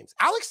playoff games.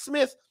 Alex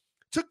Smith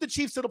took the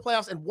Chiefs to the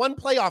playoffs and won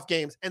playoff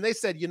games, and they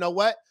said, you know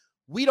what?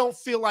 We don't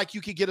feel like you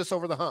could get us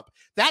over the hump.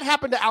 That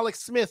happened to Alex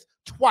Smith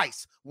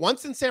twice,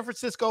 once in San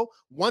Francisco,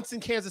 once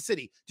in Kansas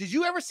City. Did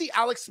you ever see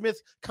Alex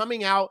Smith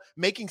coming out,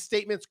 making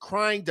statements,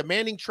 crying,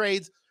 demanding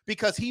trades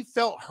because he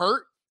felt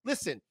hurt?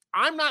 Listen,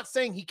 I'm not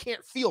saying he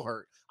can't feel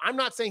hurt. I'm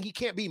not saying he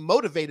can't be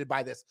motivated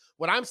by this.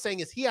 What I'm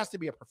saying is he has to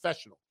be a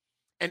professional.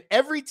 And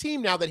every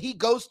team now that he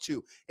goes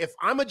to, if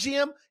I'm a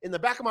GM, in the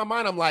back of my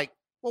mind, I'm like,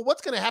 well,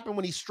 what's going to happen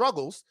when he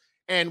struggles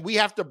and we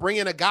have to bring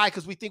in a guy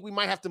because we think we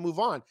might have to move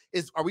on?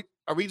 Are we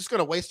just going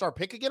to waste our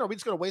pick again? Are we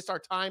just going to waste our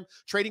time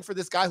trading for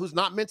this guy who's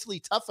not mentally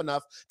tough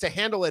enough to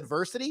handle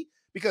adversity?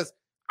 Because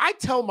I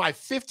tell my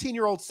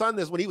 15-year-old son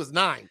this when he was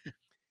 9.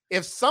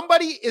 If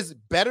somebody is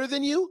better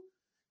than you,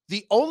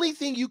 the only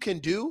thing you can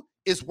do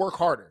is work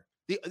harder.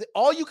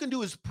 All you can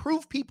do is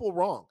prove people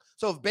wrong.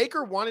 So if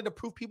Baker wanted to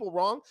prove people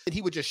wrong, then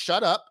he would just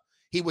shut up.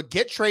 He would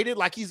get traded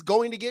like he's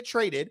going to get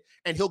traded,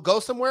 and he'll go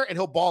somewhere and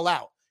he'll ball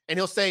out. And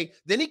he'll say,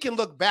 then he can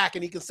look back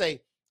and he can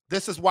say,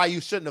 this is why you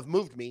shouldn't have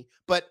moved me.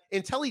 But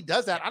until he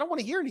does that, I don't want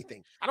to hear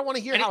anything. I don't want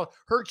to hear how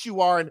hurt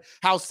you are and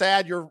how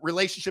sad your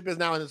relationship is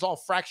now and it's all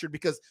fractured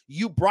because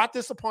you brought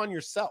this upon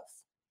yourself.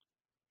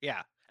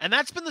 Yeah. And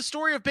that's been the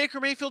story of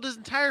Baker Mayfield his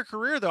entire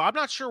career, though. I'm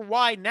not sure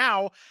why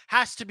now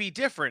has to be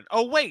different.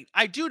 Oh, wait,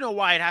 I do know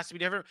why it has to be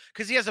different,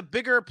 because he has a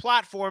bigger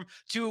platform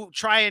to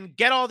try and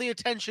get all the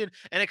attention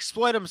and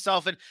exploit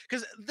himself. And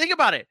because think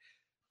about it,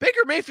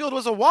 Baker Mayfield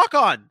was a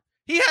walk-on.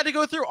 He had to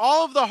go through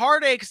all of the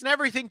heartaches and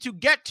everything to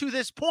get to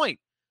this point.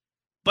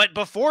 But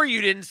before, you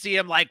didn't see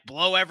him like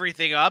blow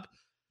everything up.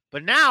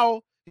 But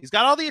now he's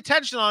got all the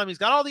attention on him. He's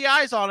got all the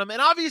eyes on him.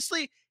 And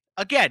obviously,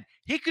 again,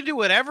 he can do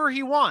whatever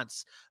he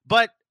wants.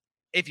 But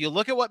if you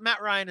look at what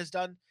Matt Ryan has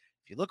done,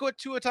 if you look at what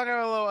Tua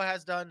Tagovailoa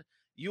has done,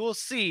 you will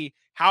see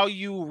how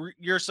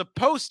you're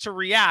supposed to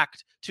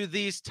react to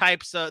this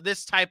type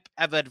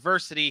of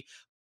adversity.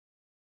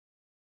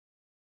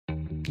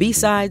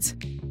 B-sides,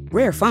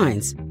 rare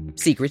finds,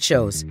 secret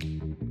shows.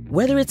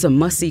 Whether it's a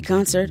must-see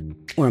concert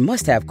or a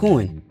must-have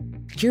coin,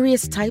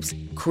 curious types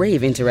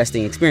crave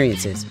interesting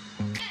experiences.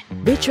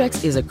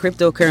 Bittrex is a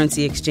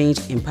cryptocurrency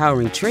exchange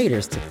empowering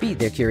traders to feed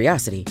their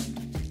curiosity.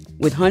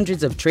 With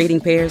hundreds of trading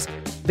pairs,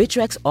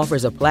 Bittrex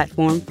offers a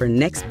platform for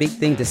next big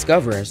thing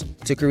discoverers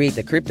to create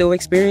the crypto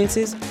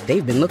experiences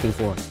they've been looking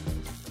for.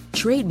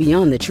 Trade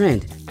beyond the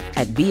trend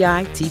at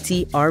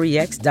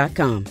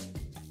BITTREX.com.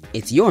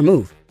 It's your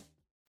move.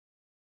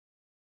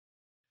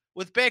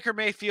 With Baker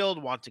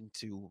Mayfield wanting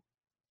to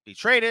be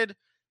traded,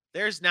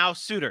 there's now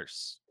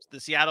suitors. The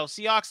Seattle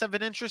Seahawks have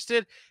been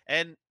interested,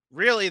 and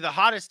really the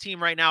hottest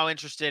team right now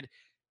interested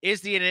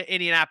is the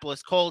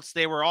Indianapolis Colts.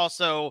 They were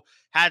also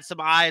had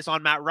some eyes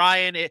on Matt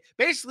Ryan.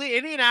 Basically,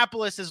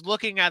 Indianapolis is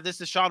looking at this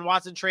Deshaun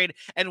Watson trade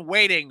and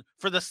waiting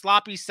for the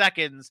sloppy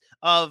seconds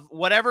of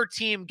whatever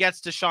team gets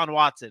Deshaun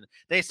Watson.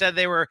 They said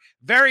they were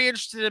very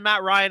interested in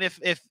Matt Ryan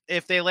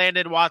if they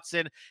landed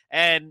Watson,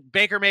 and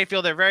Baker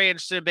Mayfield, they're very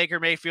interested in Baker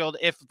Mayfield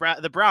if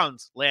the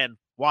Browns land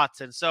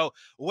Watson. So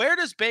where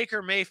does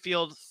Baker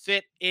Mayfield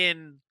fit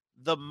in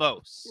the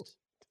most?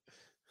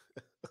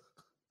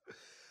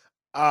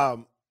 I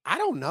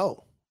don't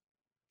know.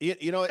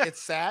 You know,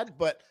 it's sad,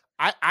 but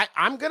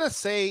I'm gonna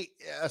say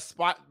a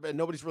spot that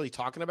nobody's really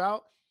talking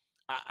about.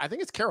 I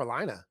think it's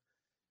Carolina,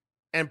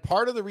 and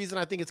part of the reason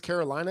I think it's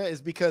Carolina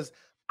is because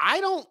I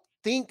don't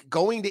think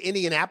going to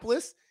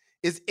Indianapolis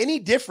is any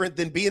different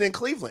than being in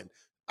Cleveland.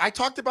 I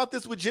talked about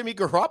this with Jimmy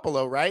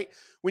Garoppolo, right?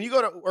 When you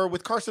go to, or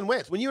with Carson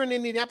Wentz, when you're in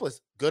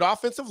Indianapolis, good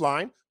offensive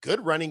line,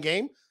 good running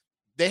game.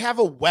 They have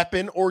a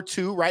weapon or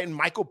two, right? In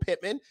Michael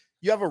Pittman.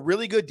 You have a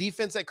really good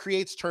defense that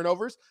creates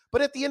turnovers.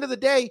 But at the end of the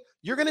day,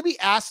 you're going to be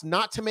asked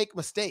not to make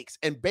mistakes.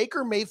 And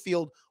Baker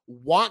Mayfield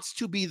wants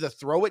to be the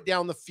throw it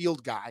down the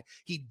field guy.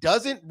 He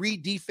doesn't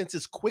read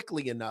defenses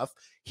quickly enough.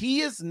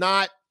 He is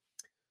not,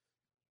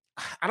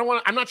 I'm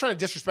not trying to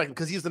disrespect him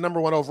because he's the number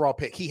 1 overall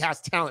pick. He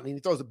has talent and he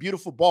throws a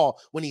beautiful ball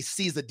when he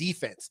sees the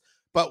defense.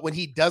 But when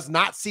he does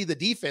not see the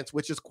defense,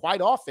 which is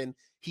quite often,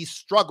 he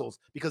struggles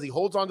because he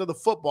holds onto the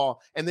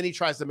football and then he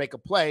tries to make a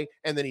play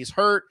and then he's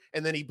hurt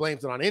and then he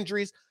blames it on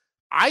injuries.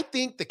 I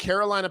think the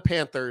Carolina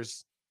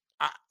Panthers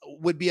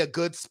would be a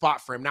good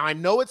spot for him. Now, I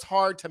know it's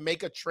hard to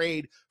make a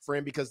trade for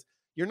him because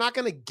you're not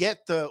going to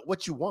get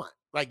what you want.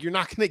 Like, you're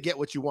not going to get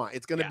what you want.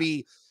 It's going to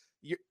be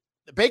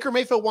Baker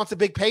Mayfield wants a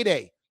big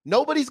payday.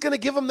 Nobody's going to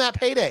give him that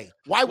payday.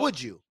 Why would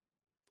you?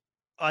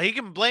 He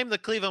can blame the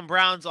Cleveland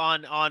Browns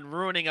on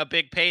ruining a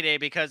big payday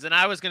because, and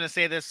I was going to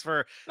say this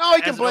for no,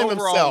 he can blame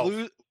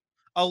himself.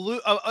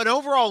 An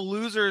overall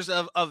losers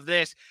of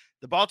this.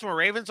 The Baltimore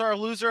Ravens are a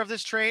loser of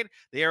this trade.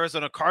 The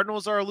Arizona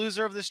Cardinals are a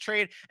loser of this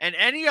trade. And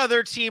any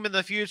other team in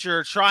the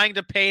future trying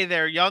to pay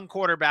their young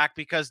quarterback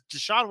because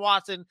Deshaun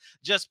Watson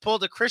just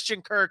pulled a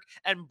Christian Kirk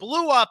and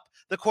blew up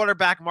the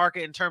quarterback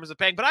market in terms of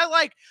paying. But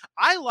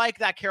I like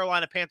that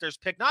Carolina Panthers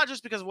pick, not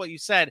just because of what you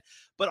said,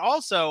 but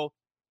also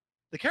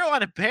the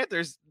Carolina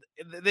Panthers,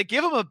 they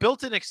give him a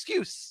built-in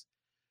excuse.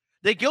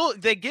 They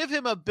give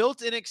him a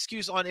built-in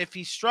excuse on if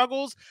he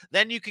struggles,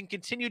 then you can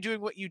continue doing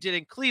what you did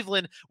in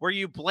Cleveland, where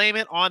you blame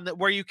it on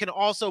where you can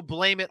also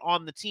blame it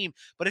on the team.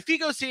 But if he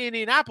goes to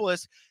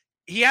Indianapolis,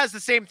 he has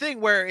the same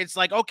thing where it's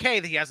like, okay,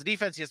 he has the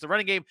defense, he has the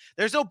running game.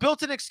 There's no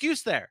built-in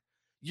excuse there.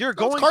 You're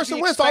going Carson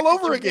Wentz all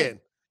over again.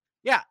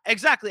 Yeah,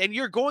 exactly. And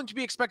you're going to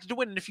be expected to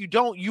win. And if you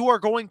don't, you are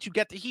going to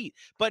get the heat.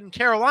 But in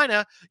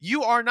Carolina,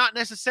 you are not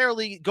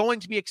necessarily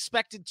going to be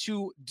expected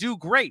to do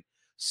great.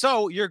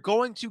 So you're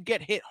going to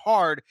get hit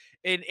hard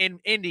in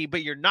Indy,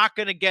 but you're not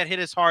going to get hit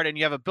as hard, and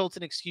you have a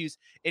built-in excuse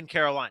in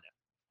Carolina.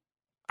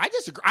 I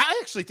disagree. I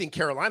actually think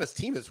Carolina's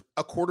team is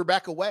a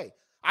quarterback away.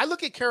 I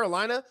look at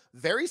Carolina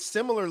very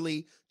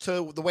similarly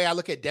to the way I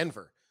look at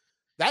Denver.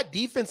 That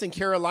defense in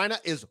Carolina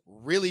is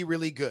really,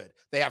 really good.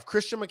 They have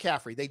Christian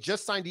McCaffrey. They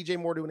just signed DJ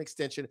Moore to an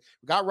extension.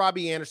 We got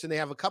Robbie Anderson. They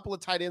have a couple of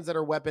tight ends that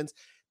are weapons.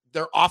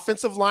 Their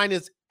offensive line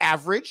is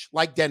average,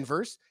 like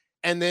Denver's.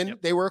 And then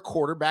they were a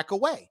quarterback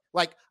away.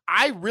 Like,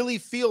 I really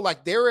feel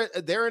like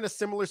they're in a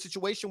similar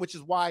situation, which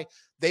is why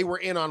they were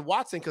in on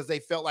Watson, because they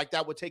felt like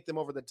that would take them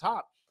over the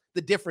top.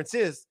 The difference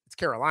is it's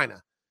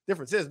Carolina.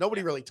 Difference is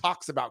nobody really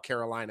talks about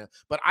Carolina.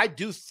 But I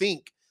do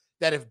think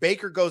that if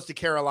Baker goes to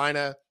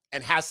Carolina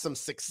and has some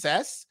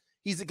success,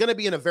 he's going to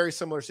be in a very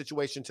similar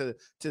situation to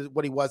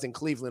what he was in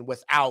Cleveland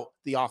without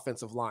the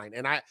offensive line.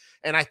 And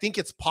I think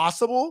it's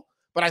possible,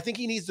 but I think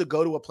he needs to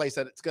go to a place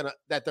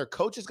that their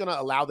coach is going to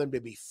allow them to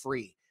be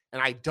free.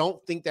 And I don't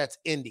think that's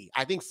Indy.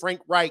 I think Frank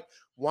Reich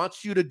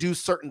wants you to do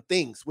certain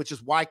things, which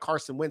is why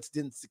Carson Wentz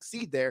didn't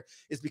succeed there,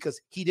 is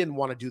because he didn't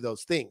want to do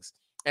those things.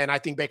 And I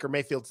think Baker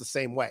Mayfield's the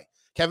same way.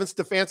 Kevin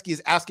Stefanski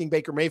is asking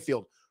Baker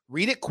Mayfield,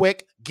 read it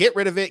quick, get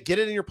rid of it, get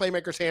it in your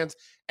playmaker's hands,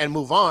 and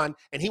move on.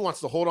 And he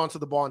wants to hold on to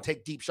the ball and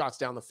take deep shots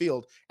down the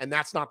field. And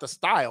that's not the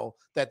style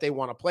that they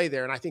want to play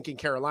there. And I think in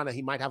Carolina,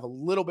 he might have a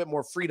little bit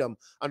more freedom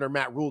under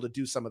Matt Rule to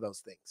do some of those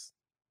things.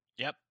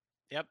 Yep.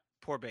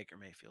 Poor Baker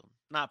Mayfield.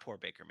 Not poor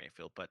Baker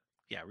Mayfield, but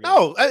yeah. Really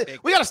no,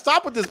 we got to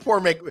stop with this poor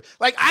Baker.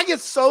 Like, I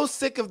get so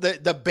sick of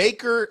the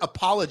Baker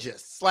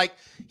apologists. Like,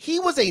 he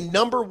was a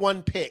number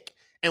 1 pick,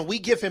 and we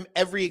give him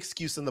every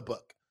excuse in the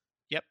book.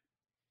 Yep.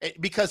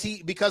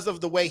 Because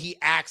of the way he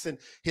acts and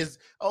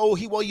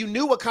you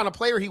knew what kind of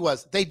player he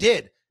was. They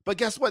did. But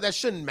guess what? That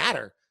shouldn't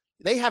matter.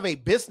 They have a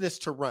business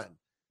to run.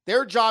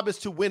 Their job is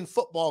to win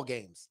football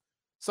games.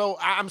 So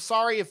I'm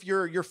sorry if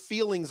your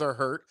feelings are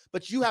hurt,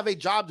 but you have a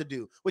job to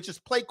do, which is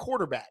play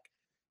quarterback.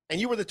 And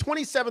you were the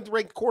 27th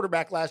ranked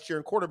quarterback last year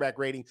in quarterback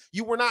rating.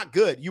 You were not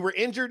good. You were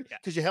injured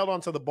because you held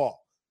on to the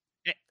ball.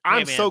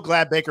 I'm so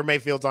glad Baker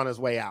Mayfield's on his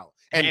way out.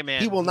 And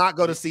he will not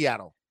go to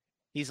Seattle.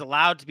 He's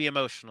allowed to be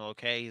emotional,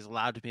 okay? He's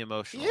allowed to be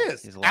emotional. He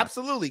is.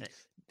 Absolutely.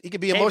 He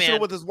could be emotional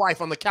with his wife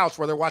on the couch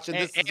while they're watching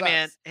This Is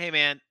Us. Hey,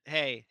 man.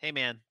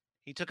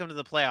 He took him to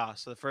the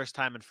playoffs for the first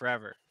time in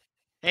forever.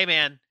 Hey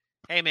man,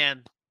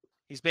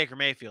 he's Baker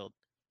Mayfield.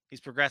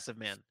 He's progressive,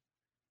 man.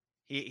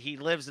 He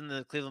lives in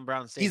the Cleveland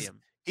Browns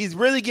stadium. He's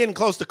really getting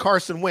close to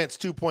Carson Wentz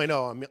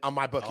 2.0 on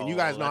my book. And you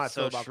guys know how I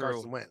feel so about true.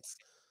 Carson Wentz.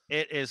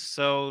 It is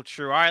so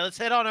true. All right, let's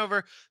head on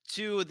over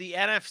to the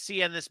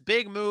NFC and this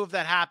big move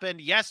that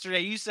happened yesterday.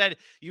 You said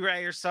you were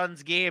at your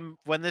son's game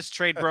when this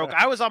trade broke.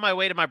 I was on my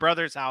way to my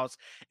brother's house,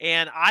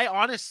 and I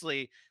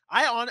honestly,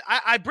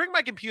 I bring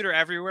my computer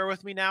everywhere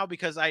with me now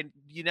because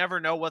you never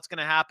know what's going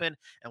to happen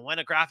and when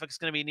a graphic's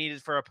going to be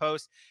needed for a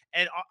post.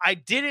 And I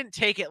didn't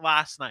take it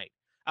last night.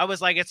 I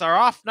was like, it's our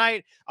off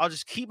night. I'll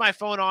just keep my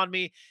phone on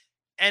me.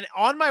 And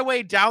on my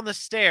way down the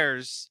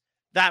stairs,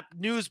 that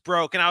news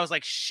broke, and I was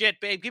like, shit,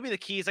 babe, give me the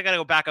keys. I got to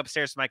go back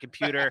upstairs to my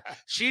computer.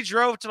 She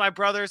drove to my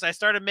brother's. I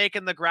started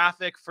making the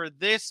graphic for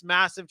this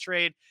massive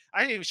trade.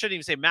 Shouldn't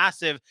even say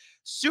massive.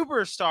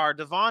 Superstar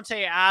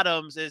Davante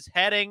Adams is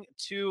heading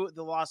to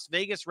the Las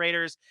Vegas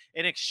Raiders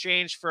in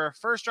exchange for a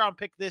first-round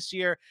pick this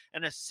year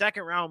and a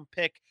second-round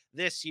pick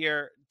this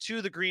year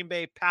to the Green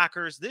Bay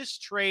Packers. This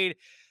trade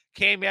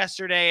came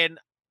yesterday, and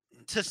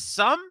to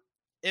some,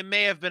 it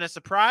may have been a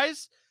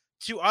surprise.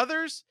 To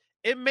others,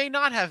 it may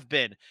not have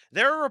been.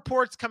 There are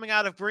reports coming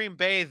out of Green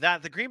Bay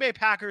that the Green Bay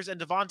Packers and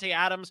Davante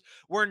Adams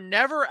were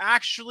never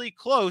actually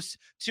close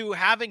to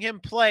having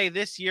him play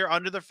this year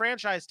under the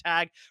franchise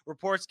tag.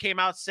 Reports came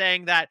out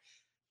saying that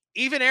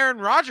even Aaron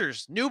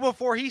Rodgers knew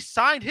before he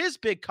signed his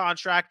big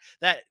contract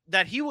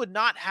that he would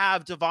not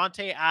have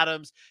Davante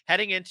Adams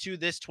heading into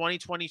this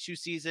 2022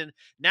 season.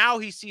 Now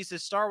he sees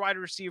his star wide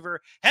receiver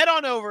head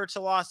on over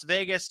to Las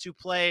Vegas to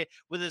play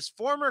with his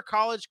former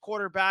college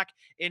quarterback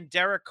in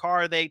Derek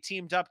Carr. They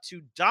teamed up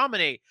to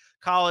dominate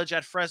college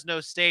at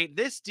Fresno State.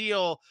 This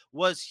deal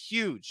was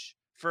huge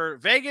for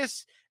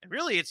Vegas, and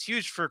really it's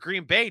huge for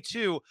Green Bay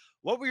too.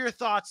 What were your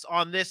thoughts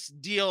on this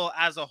deal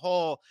as a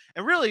whole?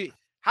 And really,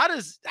 how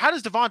does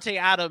Davante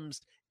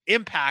Adams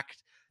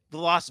impact the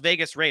Las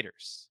Vegas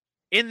Raiders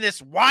in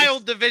this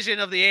wild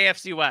division of the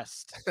AFC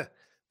West?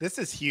 This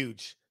is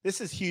huge. This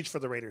is huge for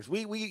the Raiders.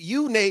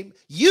 Vinny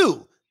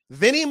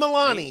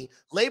Milani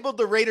labeled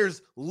the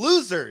Raiders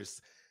losers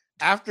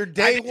after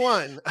day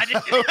one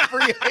of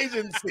free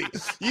agency.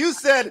 You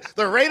said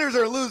the Raiders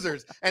are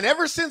losers. And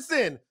ever since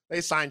then,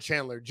 they signed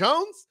Chandler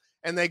Jones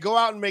and they go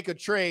out and make a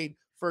trade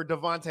for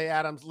Davante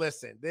Adams.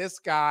 Listen, this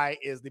guy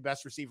is the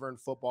best receiver in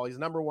football. He's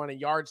number one in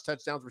yards,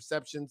 touchdowns,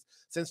 receptions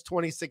since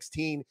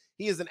 2016.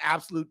 He is an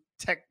absolute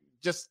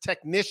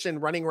technician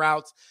running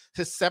routes.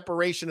 His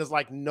separation is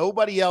like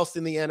nobody else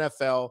in the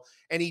NFL,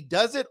 and he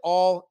does it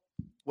all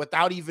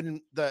without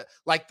even the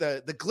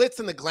glitz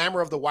and the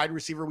glamour of the wide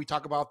receiver. We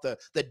talk about the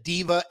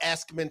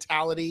diva-esque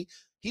mentality.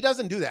 He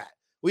doesn't do that.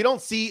 We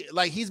don't see,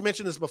 like he's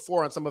mentioned this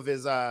before on some of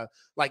his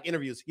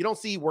interviews. You don't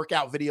see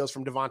workout videos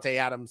from Davante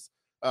Adams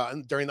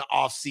during the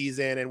off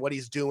season and what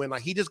he's doing.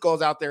 Like he just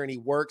goes out there and he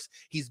works.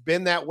 He's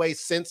been that way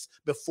since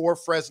before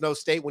Fresno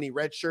State when he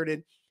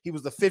redshirted. He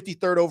was the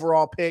 53rd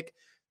overall pick.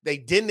 They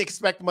didn't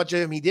expect much of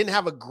him. He didn't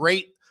have a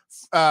great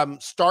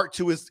start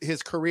to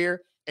his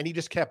career, and he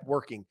just kept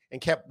working.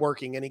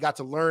 And he got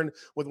to learn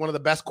with one of the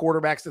best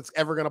quarterbacks that's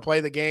ever going to play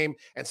the game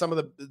and some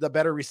of the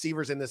better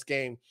receivers in this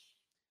game.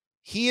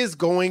 He is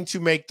going to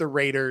make the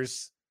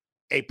Raiders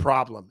a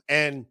problem.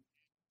 And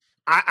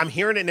I'm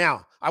hearing it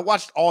now. I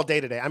watched all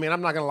day today. I mean,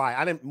 I'm not going to lie.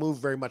 I didn't move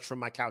very much from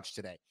my couch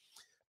today.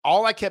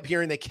 All I kept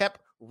hearing, they kept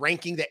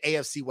ranking the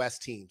AFC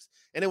West teams.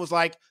 And it was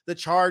like the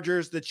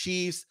Chargers, the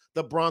Chiefs,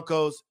 the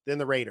Broncos, then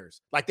the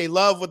Raiders. Like they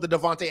love what the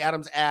Davante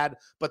Adams ad,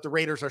 but the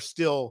Raiders are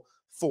still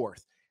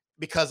fourth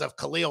because of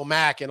Khalil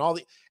Mack and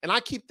and I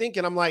keep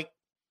thinking, I'm like,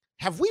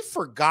 have we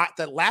forgot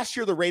that last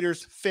year the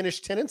Raiders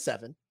finished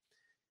 10-7,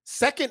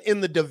 second in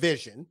the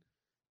division,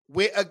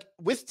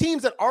 with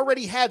teams that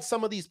already had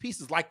some of these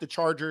pieces, like the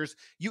Chargers?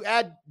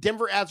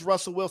 Denver adds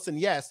Russell Wilson,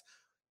 yes.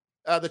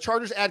 The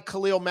Chargers add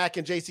Khalil Mack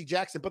and J.C.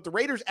 Jackson, but the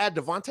Raiders add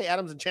Davante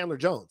Adams and Chandler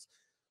Jones.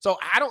 So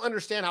I don't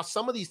understand how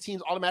some of these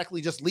teams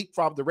automatically just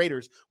leapfrog the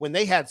Raiders when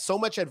they had so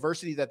much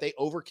adversity that they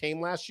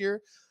overcame last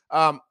year.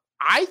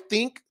 I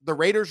think the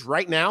Raiders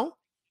right now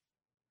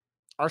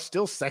are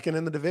still second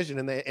in the division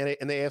in the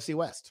AFC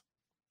West.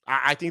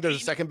 I think they're the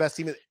second best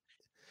team.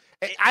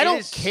 I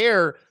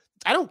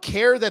don't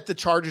care that the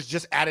Chargers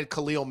just added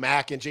Khalil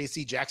Mack and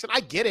J.C. Jackson.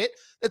 I get it.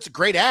 That's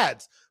great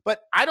ads.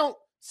 But I don't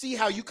see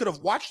how you could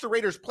have watched the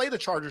Raiders play the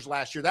Chargers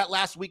last year, that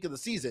last week of the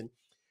season,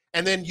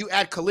 and then you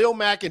add Khalil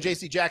Mack and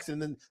J.C. Jackson,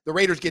 and then the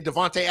Raiders get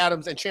Davante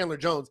Adams and Chandler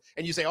Jones,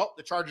 and you say, oh,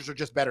 the Chargers are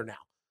just better now.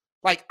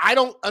 Like, I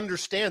don't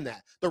understand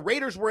that. The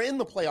Raiders were in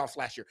the playoffs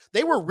last year.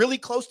 They were really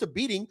close to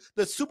beating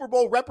the Super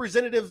Bowl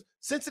representative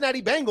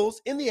Cincinnati Bengals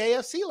in the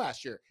AFC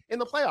last year in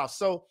the playoffs.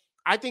 So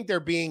I think they're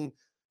being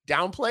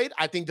downplayed.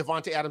 I think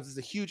Davante Adams is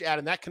a huge add,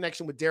 and that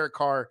connection with Derek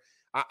Carr,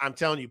 I'm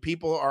telling you,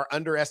 people are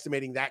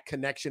underestimating that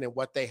connection and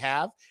what they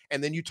have.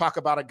 And then you talk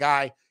about a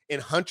guy in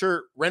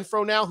Hunter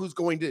Renfrow now who's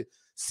going to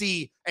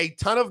see a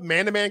ton of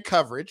man-to-man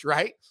coverage,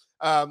 right?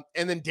 And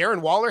then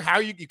Darren Waller, how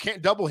you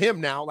can't double him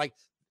now. Like,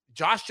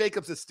 Josh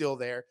Jacobs is still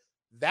there.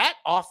 That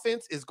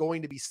offense is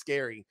going to be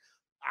scary.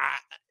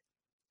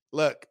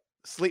 Look,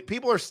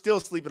 people are still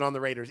sleeping on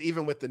the Raiders,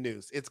 even with the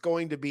news. It's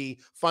going to be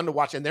fun to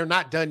watch, and they're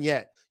not done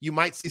yet. You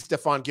might see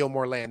Stephon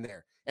Gilmore land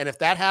there. And if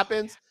that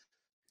happens,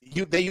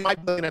 you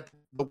might be looking at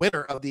the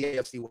winner of the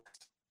AFC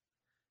West.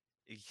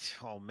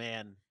 Oh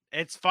man,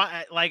 it's fun.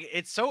 Like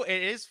it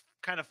is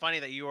kind of funny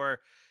that you're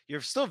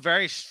still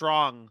very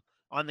strong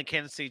on the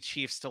Kansas City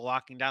Chiefs to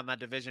locking down that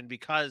division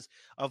because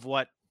of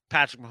what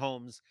Patrick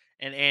Mahomes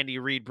and Andy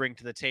Reid bring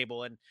to the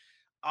table. And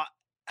man,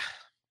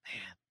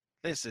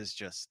 this is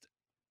just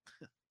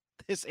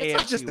this It's AFC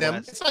not just them.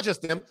 West. It's not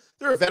just them.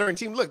 They're a veteran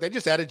team. Look, they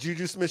just added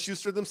Juju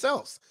Smith-Schuster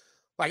themselves.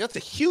 Like, that's a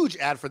huge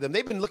ad for them.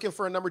 They've been looking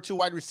for a number 2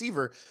 wide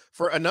receiver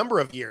for a number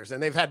of years,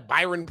 and they've had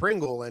Byron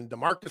Pringle and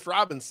Demarcus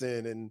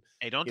Robinson and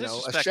Don't a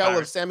disrespect shell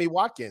Byron. of Sammy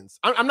Watkins.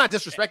 I'm not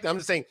disrespecting. I'm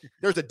just saying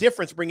there's a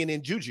difference bringing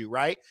in Juju,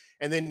 right?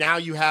 And then now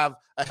you have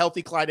a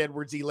healthy Clyde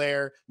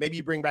Edwards-Helaire. Maybe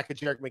you bring back a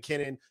Jerick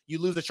McKinnon. You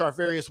lose a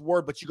Charvarius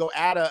Ward, but you go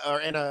add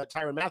a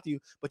Tyrann Mathieu,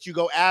 but you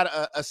go add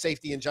a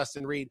safety in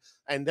Justin Reed.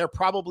 And they're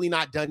probably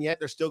not done yet.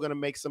 They're still going to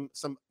make some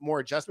more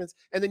adjustments.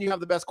 And then you have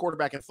the best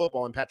quarterback in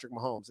football in Patrick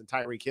Mahomes and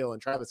Tyreek Hill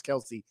and Travis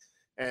Kelce.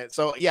 And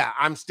so, yeah,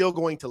 I'm still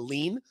going to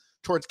lean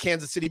towards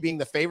Kansas City being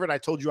the favorite. I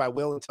told you I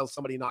will until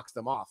somebody knocks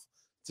them off.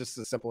 It's just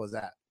as simple as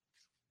that.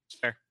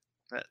 Fair.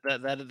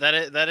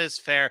 That is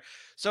fair.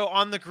 So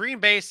on the Green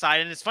Bay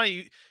side, and it's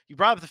funny you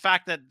brought up the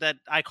fact that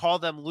I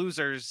called them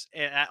losers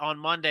on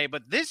Monday,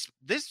 but this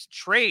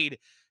trade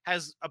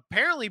has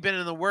apparently been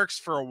in the works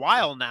for a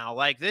while now.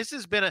 Like, this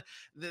has been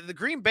the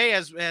Green Bay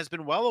has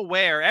been well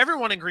aware.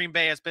 Everyone in Green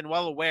Bay has been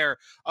well aware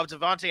of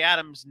Davante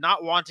Adams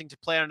not wanting to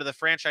play under the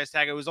franchise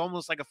tag. It was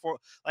almost like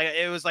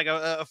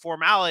a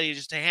formality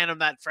just to hand him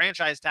that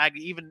franchise tag,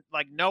 even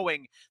like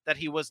knowing that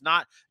he was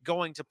not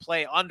going to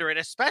play under it,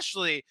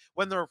 especially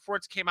when the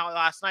reports came out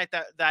last night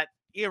that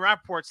Ian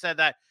Rappaport said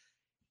that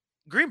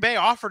Green Bay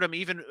offered him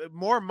even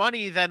more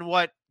money than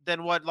what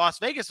Las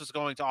Vegas was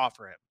going to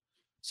offer him.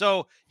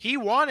 So he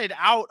wanted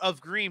out of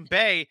Green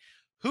Bay.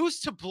 Who's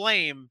to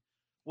blame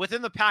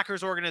within the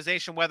Packers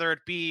organization, whether it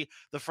be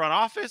the front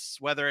office,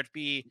 whether it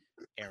be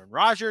Aaron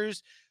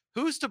Rodgers?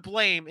 Who's to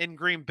blame in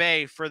Green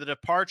Bay for the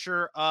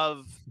departure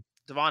of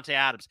Davante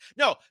Adams?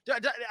 No,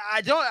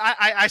 I don't.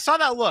 I saw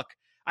that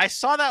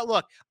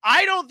look.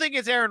 I don't think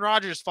it's Aaron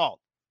Rodgers'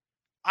 fault.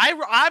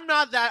 I'm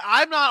not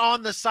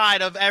on the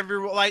side of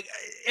everyone. Like,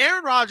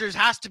 Aaron Rodgers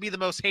has to be the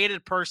most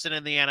hated person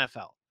in the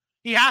NFL.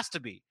 He has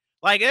to be.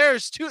 Like,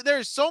 there's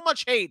so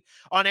much hate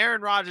on Aaron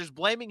Rodgers,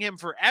 blaming him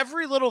for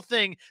every little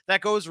thing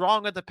that goes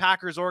wrong with the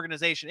Packers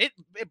organization.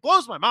 It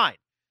blows my mind.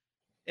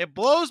 It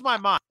blows my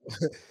mind.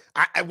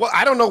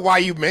 I don't know why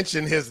you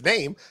mentioned his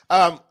name.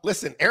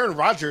 Listen, Aaron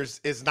Rodgers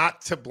is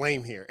not to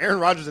blame here. Aaron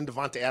Rodgers and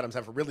Davante Adams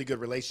have a really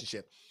good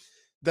relationship.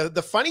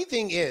 The funny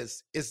thing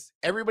is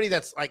everybody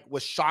that's like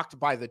was shocked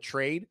by the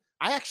trade.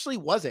 I actually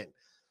wasn't.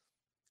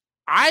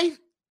 I've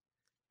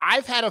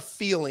had a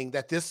feeling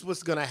that this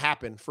was going to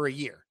happen for a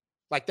year.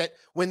 Like that,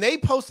 when they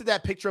posted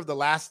that picture of the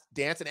last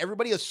dance and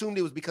everybody assumed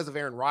it was because of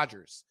Aaron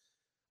Rodgers,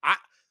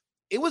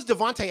 it was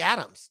Davante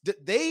Adams.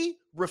 They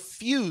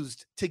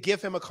refused to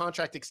give him a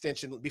contract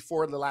extension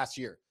before the last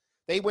year.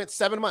 They went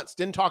 7 months,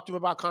 didn't talk to him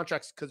about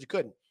contracts because you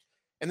couldn't.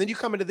 And then you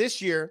come into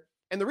this year,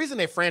 and the reason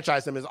they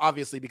franchised him is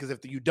obviously because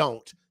if you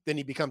don't, then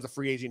he becomes a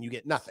free agent, you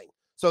get nothing.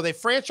 So they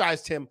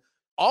franchised him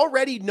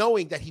already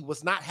knowing that he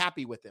was not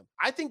happy with him.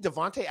 I think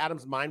Davante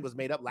Adams' mind was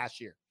made up last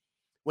year.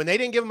 When they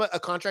didn't give him a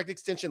contract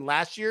extension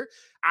last year,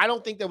 I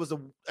don't think there was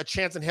a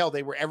chance in hell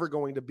they were ever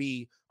going to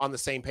be on the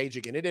same page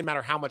again. It didn't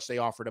matter how much they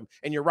offered him.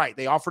 And you're right.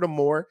 They offered him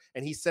more,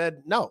 and he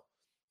said no.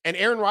 And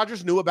Aaron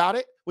Rodgers knew about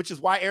it, which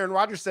is why Aaron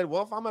Rodgers said,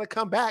 well, if I'm going to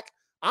come back,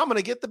 I'm going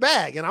to get the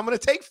bag, and I'm going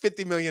to take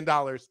 $50 million.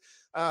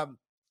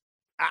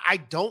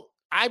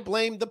 I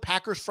blame the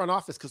Packers front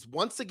office because,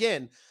 once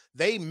again,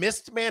 they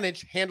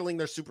mismanaged handling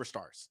their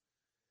superstars.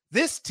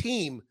 This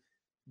team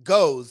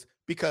goes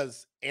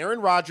because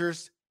Aaron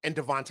Rodgers and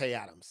Davante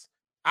Adams.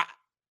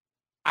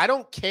 I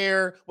don't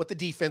care what the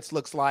defense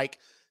looks like.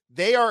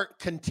 They are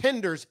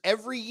contenders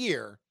every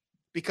year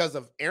because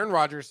of Aaron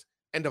Rodgers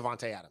and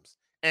Davante Adams.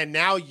 And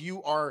now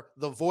you are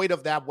the void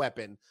of that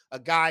weapon, a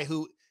guy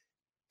who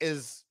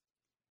he's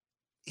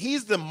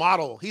the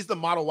model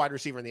wide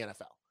receiver in the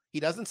NFL.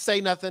 He doesn't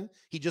say nothing.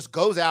 He just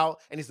goes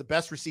out and he's the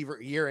best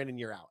receiver year in and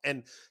year out.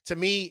 And to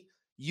me,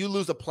 you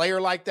lose a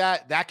player like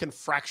that can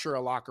fracture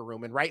a locker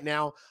room. And right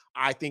now,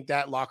 I think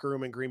that locker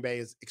room in Green Bay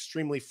is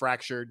extremely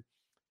fractured.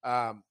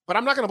 But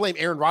I'm not going to blame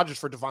Aaron Rodgers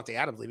for Davante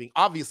Adams leaving.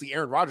 Obviously,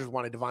 Aaron Rodgers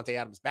wanted Davante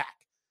Adams back.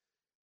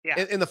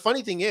 Yeah. And the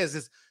funny thing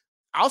is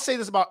I'll say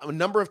this about a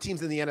number of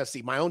teams in the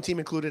NFC, my own team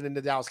included in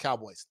the Dallas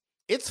Cowboys.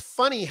 It's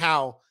funny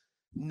how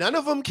none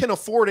of them can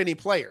afford any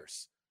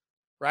players,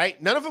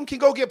 right? None of them can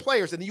go get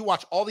players. And then you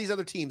watch all these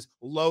other teams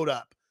load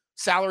up.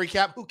 Salary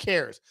cap, who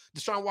cares?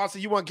 Deshaun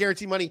Watson, you want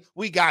guarantee money?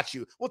 We got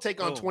you. We'll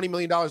take on $20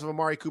 million of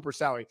Amari Cooper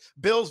salary.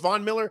 Bills,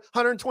 Von Miller,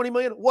 $120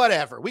 million,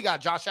 whatever. We got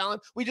Josh Allen.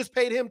 We just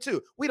paid him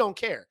too. We don't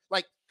care.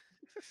 Like,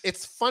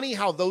 it's funny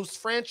how those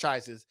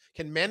franchises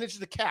can manage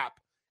the cap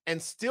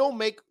and still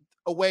make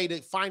a way to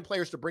find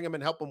players to bring them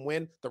and help them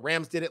win. The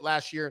Rams did it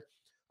last year.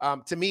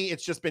 To me,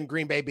 it's just been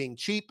Green Bay being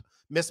cheap,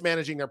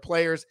 mismanaging their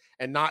players,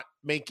 and not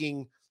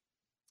making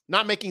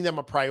them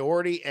a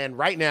priority. And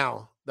right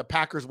now, the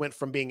Packers went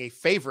from being a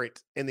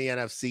favorite in the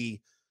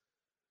NFC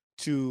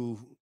to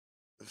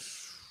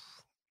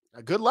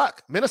good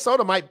luck.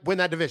 Minnesota might win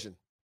that division.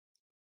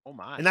 Oh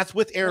my. And that's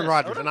with Aaron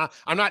Rodgers. And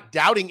I'm not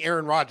doubting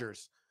Aaron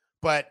Rodgers,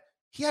 but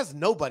he has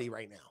nobody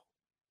right now.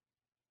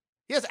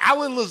 He has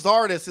Alan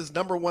Lazard as his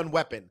number one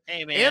weapon.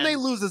 Hey, man. And they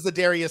lose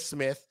Zadarius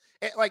Smith.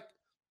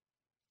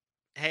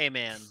 Hey,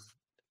 man.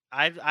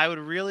 I would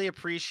really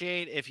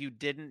appreciate if you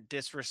didn't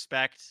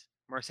disrespect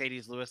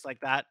Mercedes Lewis like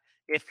that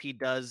if he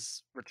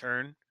does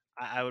return.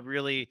 I would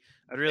really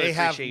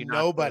appreciate you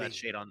not throwing that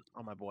shade on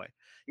my boy.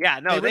 Yeah,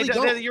 no, they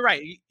don't. You're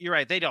right. You're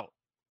right. They don't.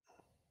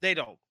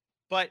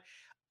 But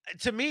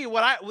to me,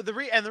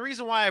 the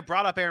reason why I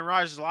brought up Aaron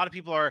Rodgers is a lot of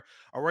people are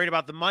worried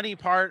about the money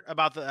part,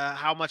 about the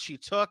how much he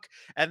took,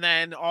 and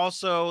then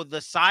also the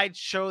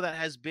sideshow that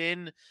has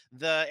been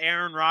the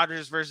Aaron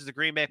Rodgers versus the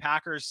Green Bay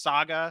Packers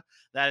saga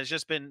that has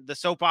just been the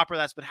soap opera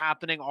that's been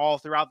happening all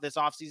throughout this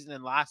offseason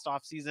and last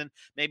offseason.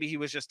 Maybe he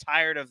was just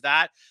tired of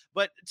that.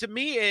 But to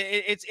me,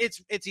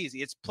 it's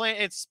easy. It's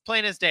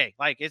plain as day.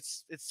 Like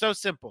it's so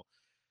simple.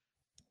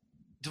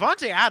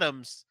 Devontae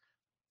Adams,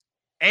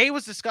 A,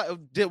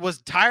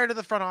 was tired of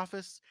the front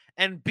office,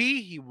 and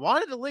B, he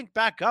wanted to link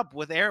back up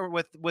with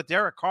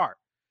Derek Carr.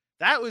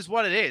 That was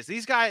what it is.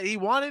 These guys, he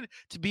wanted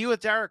to be with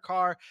Derek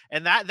Carr,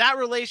 and that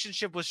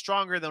relationship was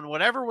stronger than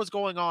whatever was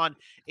going on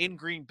in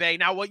Green Bay.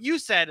 Now, what you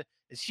said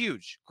is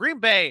huge. Green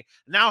Bay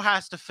now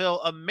has to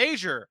fill a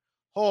major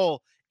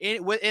hole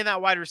in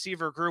that wide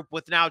receiver group,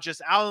 with now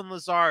just Alan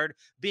Lazard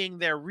being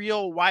their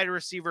real wide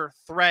receiver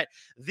threat.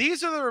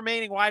 These are the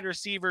remaining wide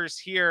receivers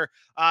here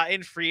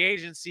in free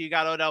agency. You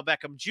got Odell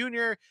Beckham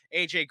Jr.,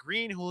 AJ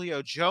Green,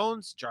 Julio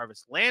Jones,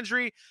 Jarvis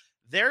Landry.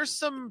 There's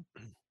some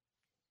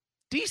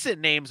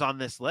decent names on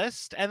this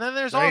list. And then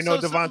there's also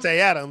no Devontae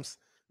Adams.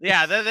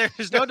 Yeah,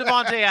 there's no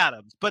Devontae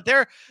Adams, but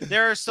there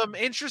are some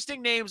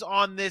interesting names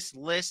on this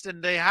list,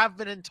 and they have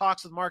been in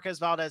talks with Marquez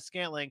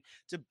Valdez-Scantling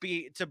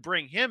to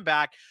bring him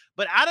back.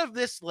 But out of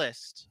this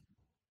list,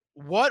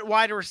 what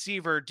wide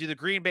receiver do the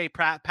Green Bay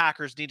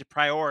Packers need to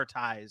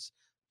prioritize,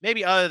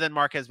 maybe other than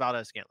Marquez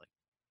Valdez-Scantling?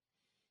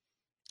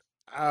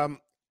 I'm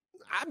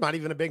not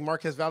even a big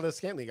Marquez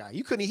Valdez-Scantling guy.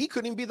 He couldn't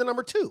even be the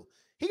number 2.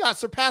 He got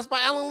surpassed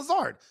by Alan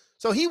Lazard.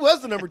 So he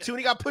was the number 2, and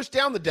he got pushed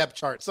down the depth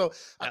chart. So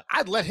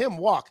I'd let him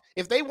walk.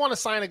 If they want to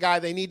sign a guy,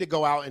 they need to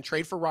go out and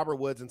trade for Robert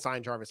Woods and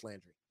sign Jarvis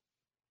Landry.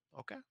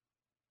 Okay.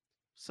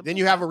 Then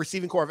you have a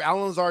receiving core of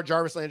Alan Lazard,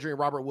 Jarvis Landry, and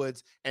Robert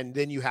Woods, and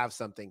then you have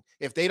something.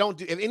 If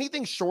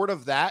anything short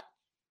of that,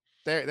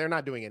 they're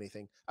not doing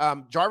anything.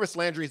 Jarvis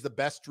Landry is the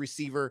best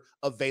receiver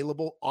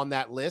available on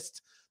that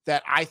list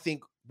that I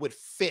think would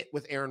fit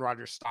with Aaron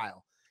Rodgers'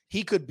 style.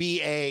 He could be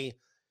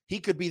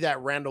that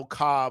Randall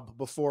Cobb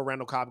before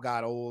Randall Cobb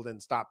got old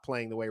and stopped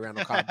playing the way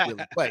Randall Cobb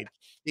really played.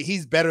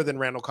 He's better than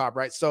Randall Cobb,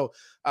 right? So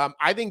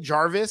I think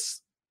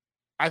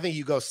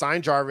you go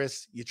sign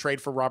Jarvis, you trade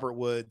for Robert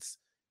Woods,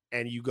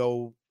 and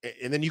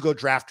then you go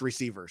draft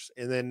receivers.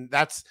 And then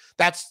that's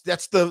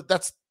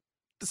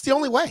the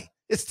only way.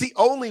 It's the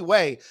only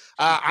way.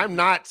 I'm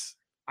not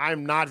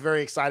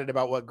very excited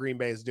about what Green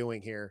Bay is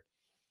doing here.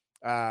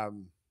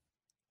 Aaron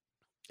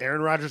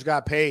Rodgers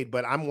got paid,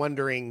 but I'm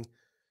wondering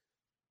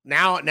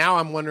now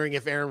I'm wondering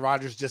if Aaron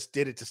Rodgers just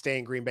did it to stay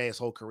in Green Bay his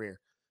whole career.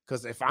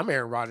 Because if I'm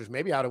Aaron Rodgers,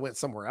 maybe I would have went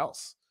somewhere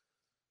else.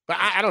 But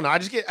I don't know. I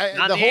just get the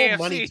whole AFC.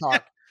 Money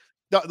talk.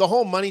 The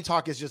whole money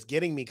talk is just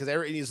getting me, because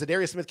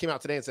Zadarius Smith came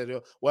out today and said,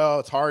 well,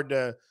 it's hard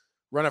to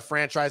run a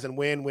franchise and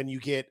win when you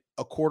get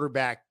a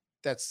quarterback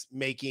that's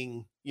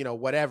making,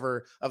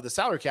 whatever of the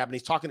salary cap.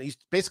 And he's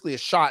basically a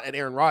shot at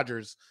Aaron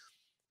Rodgers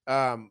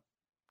and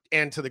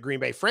to the Green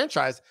Bay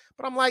franchise.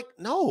 But I'm like,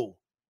 no,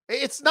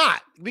 it's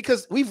not,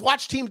 because we've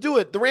watched teams do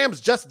it. The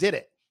Rams just did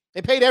it.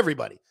 They paid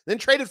everybody, then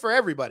traded for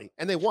everybody,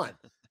 and they won.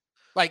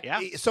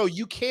 So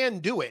you can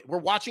do it. We're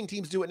watching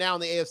teams do it now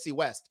in the AFC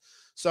West.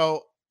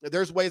 So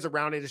there's ways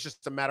around it. It's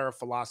just a matter of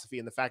philosophy.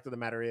 And the fact of the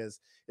matter is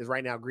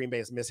right now Green Bay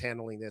is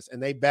mishandling this,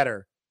 and they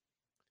better.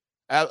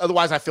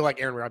 Otherwise, I feel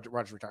like Aaron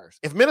Rodgers retires.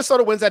 If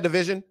Minnesota wins that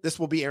division, this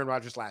will be Aaron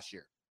Rodgers' last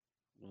year.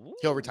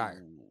 He'll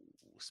retire.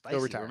 Spicy.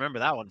 He'll retire. Remember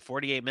that one.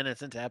 48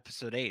 minutes into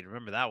episode 8.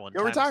 Remember that one.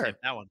 He'll retire.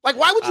 That one. Like,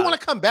 why would you want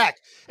to come back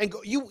and go?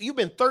 You've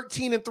been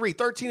 13-3,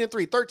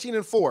 13-3,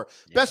 13-4.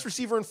 Yeah. Best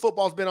receiver in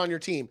football has been on your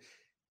team,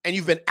 and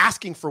you've been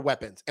asking for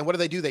weapons. And what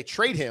do? They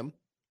trade him.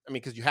 I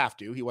mean, because you have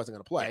to. He wasn't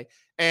going to play,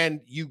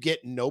 and you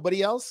get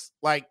nobody else.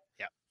 Like,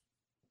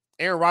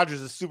 Aaron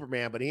Rodgers is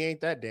Superman, but he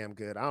ain't that damn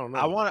good. I don't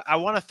know. I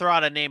want to throw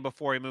out a name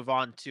before we move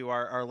on to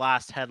our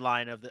last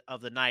headline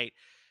of the night.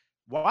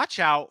 Watch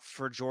out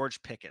for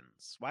George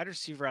Pickens, wide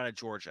receiver out of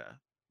Georgia,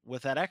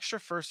 with that extra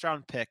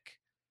first-round pick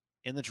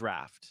in the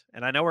draft.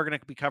 And I know we're going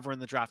to be covering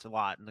the draft a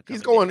lot.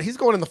 He's going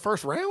in the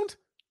first round?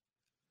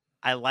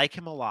 I like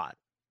him a lot.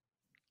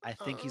 I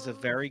think he's a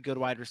very good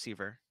wide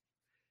receiver,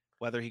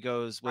 whether he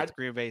goes with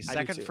Green Bay's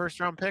second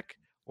first-round pick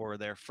or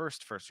their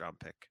first round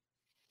pick.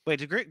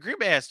 Wait, Green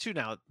Bay has 2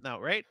 now,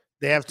 right?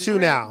 They have 2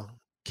 now.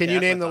 Can Yeah, you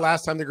that's name my the thought.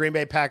 last time the Green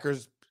Bay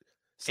Packers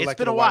It's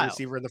selected been a a wide while.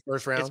 receiver in the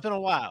first It's round? been a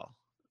while.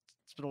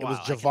 It's been a It was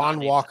while. I cannot Javon name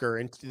that. Walker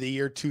in the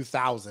year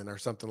 2000 or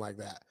something like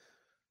that.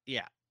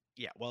 Yeah.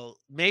 Yeah. Well,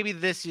 maybe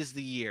this is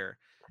the year.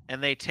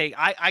 And they take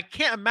I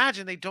can't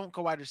imagine they don't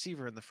go wide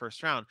receiver in the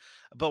first round.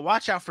 But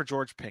watch out for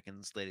George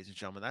Pickens, ladies and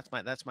gentlemen.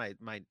 That's my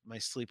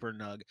sleeper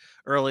nug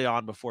early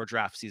on before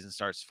draft season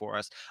starts for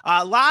us.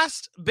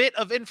 Last bit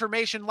of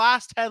information,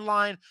 last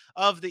headline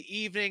of the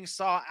evening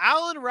saw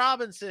Allen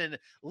Robinson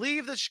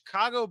leave the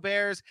Chicago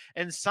Bears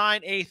and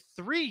sign a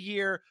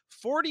 3-year,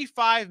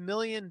 $45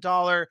 million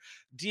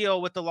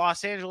deal with the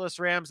Los Angeles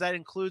Rams. That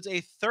includes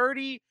a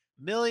 $30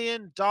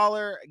 million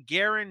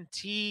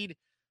guaranteed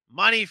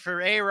money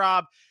for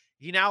A-Rob.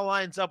 He now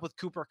lines up with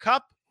Cooper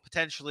Kupp,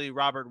 potentially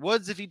Robert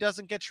Woods if he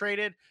doesn't get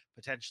traded,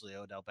 potentially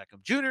Odell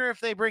Beckham Jr. if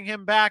they bring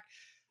him back.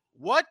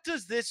 What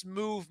does this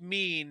move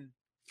mean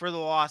for the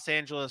Los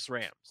Angeles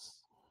Rams?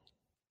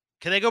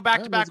 Can they go back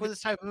Well, to it means, back with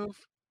this type of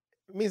move?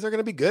 it means they're going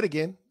to be good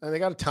again. And they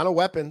got a ton of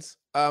weapons.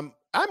 I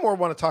more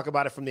want to talk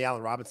about it from the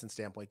Allen Robinson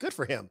standpoint. Good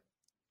for him.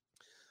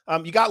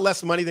 You got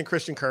less money than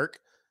Christian Kirk.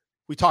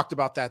 We talked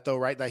about that though,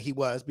 right? That he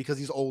was, because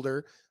he's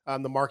older.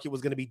 The market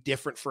was going to be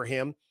different for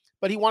him,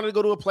 but he wanted to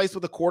go to a place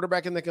with a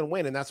quarterback and that can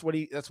win. And that's what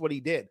he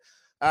did.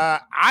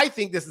 I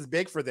think this is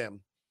big for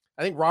them.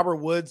 I think Robert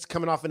Woods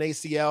coming off an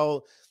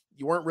ACL,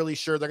 you weren't really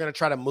sure. They're going to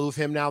try to move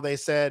him now, they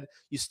said.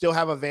 You still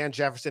have a Van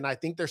Jefferson. I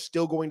think they're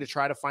still going to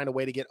try to find a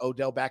way to get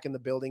Odell back in the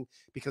building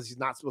because he's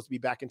not supposed to be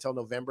back until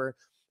November.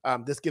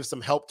 This gives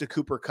some help to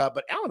Cooper Kupp,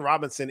 but Allen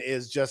Robinson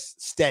is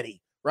just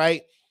steady,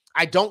 right?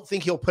 I don't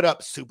think he'll put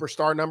up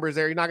superstar numbers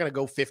there. You're not going to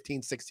go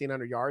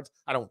 1,600 yards,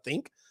 I don't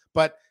think,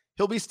 but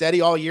he'll be steady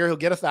all year. He'll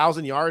get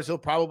 1,000 yards. He'll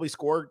probably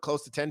score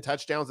close to 10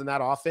 touchdowns in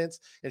that offense.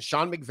 And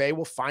Sean McVay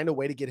will find a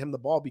way to get him the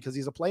ball because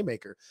he's a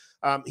playmaker.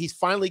 He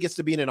finally gets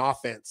to be in an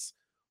offense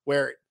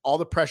where all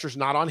the pressure's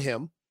not on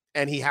him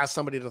and he has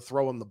somebody to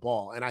throw him the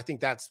ball. And I think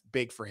that's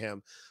big for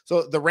him.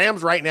 So the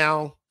Rams right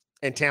now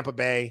and Tampa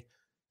Bay,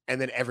 and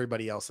then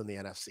everybody else in the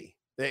NFC.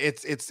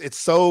 It's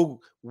so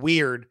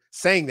weird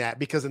saying that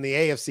because in the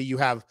AFC you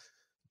have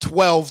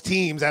 12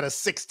 teams out of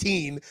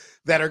 16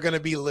 that are going to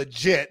be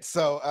legit.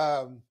 So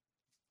I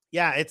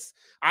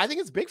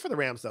think it's big for the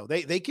Rams though.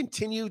 They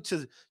continue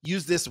to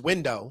use this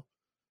window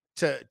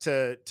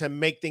to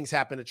make things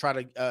happen, to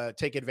try to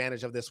take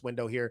advantage of this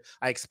window here.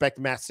 I expect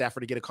Matt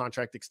Stafford to get a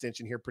contract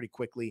extension here pretty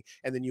quickly,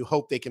 and then you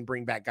hope they can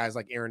bring back guys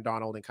like Aaron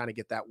Donald and kind of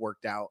get that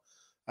worked out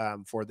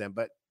for them.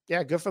 But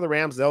yeah, good for the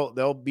Rams.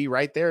 They'll be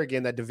right there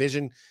again. That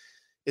division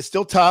is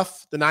still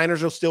tough. The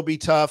Niners will still be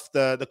tough.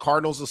 The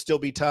Cardinals will still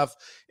be tough.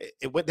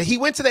 He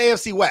went to the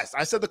AFC West.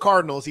 I said the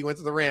Cardinals. He went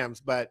to the Rams,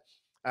 but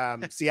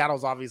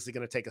Seattle's obviously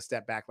going to take a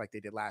step back like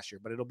they did last year.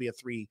 But it'll be a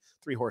three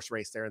horse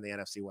race there in the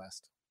NFC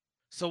West.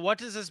 So what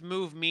does this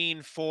move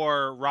mean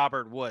for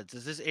Robert Woods?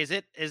 Is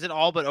it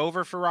all but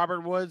over for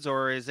Robert Woods,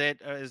 or is there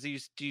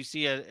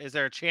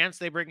a chance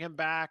they bring him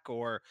back,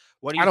 or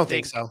what do you think? I don't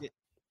think so.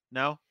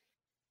 No.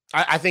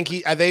 I think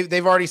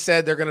they've already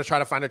said they're going to try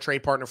to find a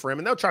trade partner for him,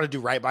 and they'll try to do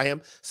right by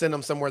him, send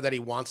him somewhere that he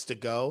wants to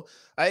go.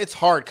 It's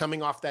hard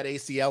coming off that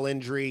ACL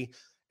injury,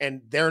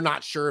 and they're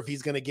not sure if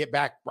he's going to get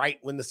back right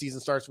when the season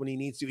starts when he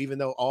needs to, even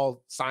though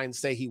all signs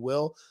say he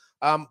will.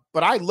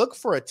 But I look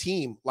for a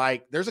team,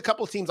 like there's a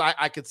couple of teams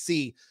I could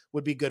see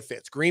would be good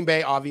fits. Green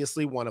Bay,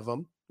 obviously one of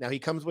them. Now he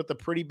comes with a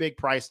pretty big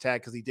price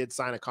tag because he did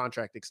sign a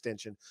contract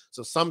extension.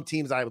 So some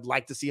teams I would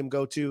like to see him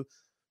go to,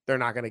 they're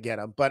not going to get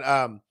him. But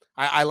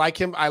I like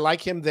him. I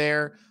like him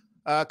there.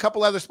 A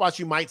couple other spots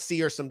you might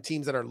see are some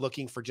teams that are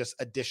looking for just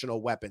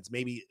additional weapons,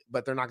 maybe,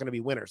 but they're not going to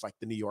be winners, like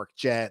the New York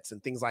Jets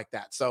and things like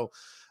that. So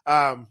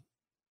I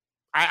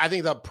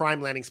think the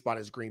prime landing spot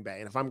is Green Bay.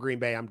 And if I'm Green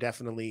Bay, I'm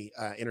definitely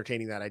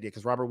entertaining that idea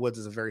because Robert Woods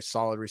is a very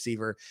solid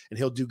receiver and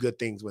he'll do good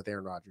things with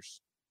Aaron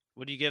Rodgers.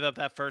 Would you give up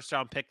that first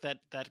round pick that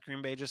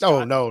Green Bay just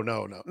got?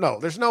 No.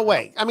 There's no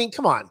way. I mean,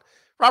 come on.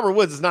 Robert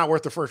Woods is not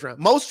worth the first round.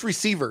 Most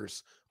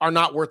receivers are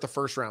not worth the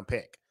first round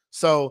pick.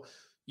 So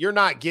you're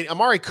not getting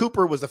Amari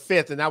Cooper was a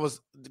fifth and that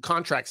was the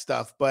contract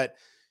stuff, but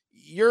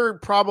you're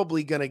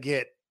probably going to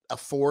get a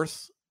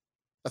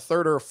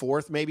third or a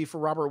fourth maybe for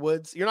Robert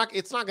Woods.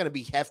 It's not going to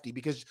be hefty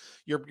because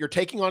you're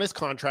taking on his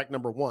contract,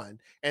 number one.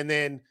 And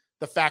then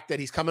the fact that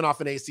he's coming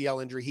off an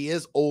ACL injury, he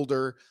is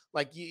older.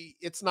 Like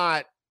this is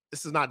not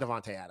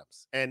Devontae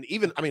Adams. And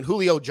even, I mean,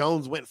 Julio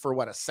Jones went for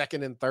a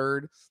second and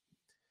third.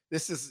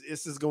 This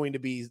is going to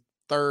be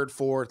third,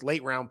 fourth,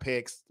 late round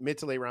picks, mid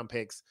to late round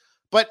picks.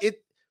 But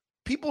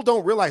people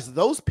don't realize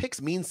those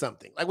picks mean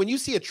something. Like when you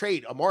see a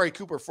trade, Amari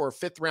Cooper for a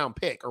fifth round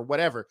pick or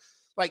whatever,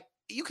 like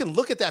you can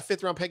look at that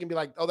fifth round pick and be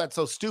like, oh, that's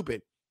so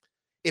stupid.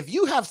 If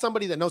you have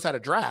somebody that knows how to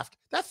draft,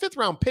 that fifth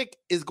round pick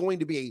is going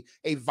to be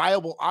a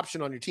viable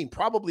option on your team,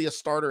 probably a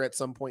starter at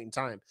some point in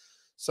time.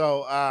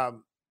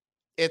 So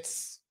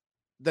it's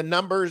the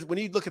numbers. When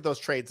you look at those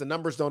trades, the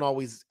numbers don't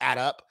always add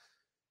up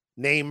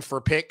name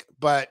for pick,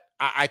 but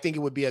I think it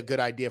would be a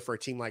good idea for a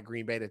team like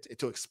Green Bay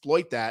to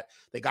exploit that.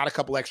 They got a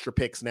couple extra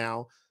picks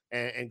now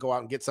and go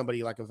out and get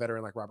somebody like a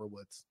veteran like Robert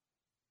Woods.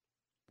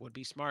 Would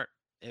be smart.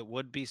 It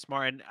would be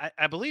smart. And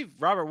I believe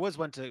Robert Woods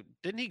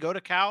didn't he go to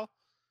Cal?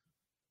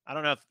 I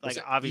don't know if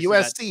obviously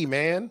USC,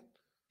 man.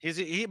 He's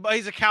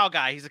a Cal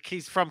guy.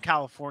 He's from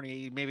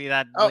California. Maybe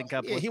that Oh, link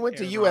up yeah, with he went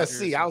to Aaron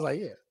USC. Rodgers. I was like,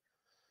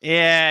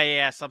 yeah.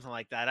 Yeah, something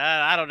like that.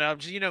 I don't know.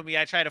 You know me.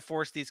 I try to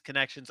force these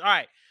connections. All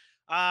right.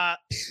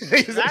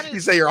 You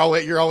say you're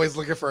always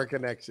looking for a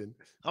connection.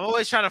 I'm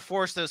always trying to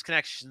force those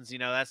connections.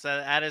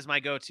 That is my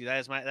go-to. That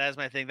is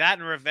my thing. That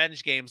and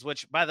revenge games,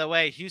 which, by the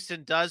way,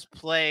 Houston does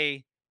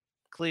play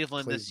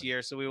Cleveland this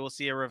year, so we will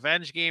see a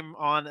revenge game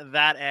on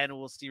that end.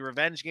 We'll see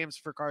revenge games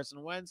for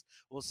Carson Wentz.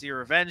 We'll see a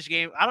revenge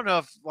game. I don't know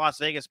if Las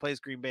Vegas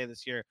plays Green Bay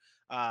this year,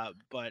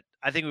 but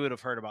I think we would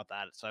have heard about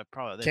that. So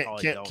probably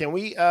don't. Can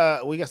we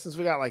since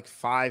we got like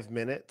 5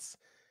 minutes,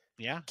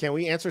 yeah, can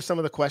we answer some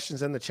of the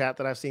questions in the chat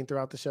that I've seen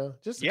throughout the show?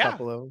 Just a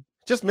couple of them.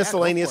 Just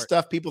miscellaneous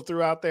stuff people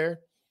threw out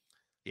there.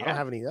 Yeah. I don't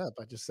have any up.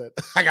 I just said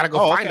I gotta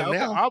go find them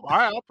now. All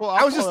right,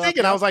 I was just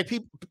thinking. I was like,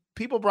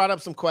 people brought up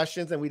some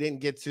questions and we didn't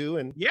get to,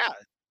 and yeah.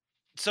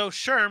 So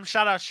Sherm,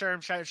 shout out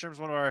Sherm. Sherm's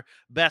one of our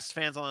best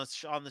fans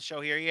on the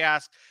show here. He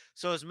asked,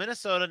 so is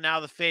Minnesota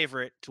now the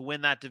favorite to win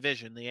that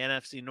division, the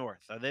NFC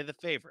North? Are they the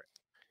favorite?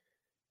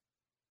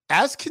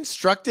 As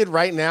constructed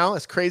right now,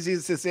 as crazy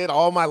as this is,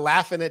 all my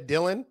laughing at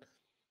Dylan,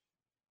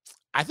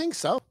 I think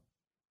so.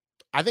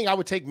 I think I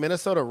would take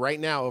Minnesota right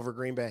now over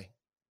Green Bay.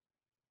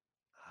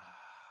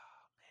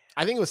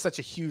 I think it was such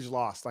a huge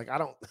loss. Like, I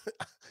don't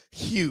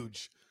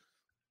huge.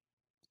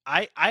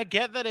 I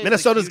get that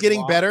Minnesota's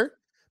getting better.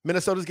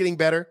 Minnesota's getting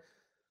better.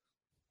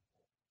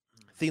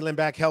 Thielen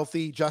back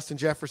healthy. Justin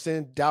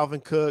Jefferson,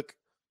 Dalvin Cook.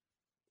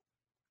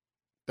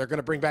 They're going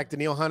to bring back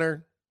Danielle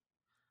Hunter.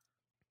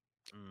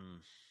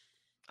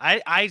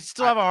 I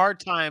still have a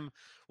hard time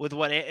with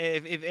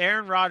if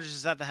Aaron Rodgers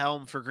is at the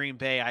helm for Green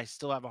Bay. I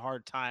still have a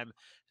hard time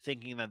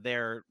thinking that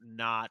they're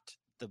not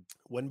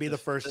wouldn't be the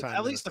first time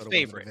at least the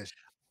favorite.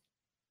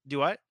 Do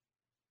what?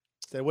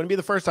 So it wouldn't be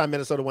the first time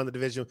Minnesota won the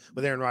division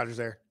with Aaron Rodgers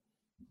there.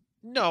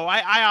 No,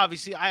 I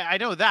obviously I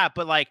know that,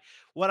 but like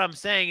what I'm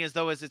saying is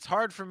it's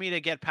hard for me to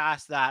get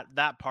past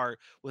that part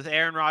with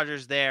Aaron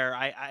Rodgers there.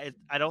 I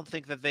don't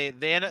think that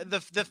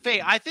the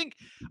fate. I think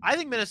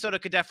Minnesota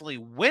could definitely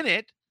win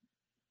it,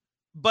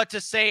 but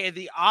to say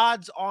the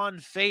odds-on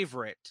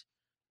favorite,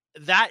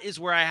 that's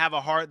what I have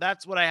a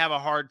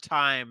hard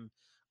time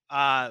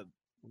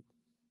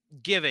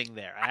giving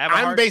there.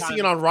 I'm basing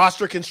it on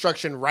roster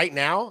construction right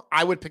now.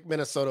 I would pick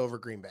Minnesota over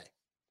Green Bay.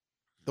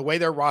 The way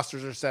their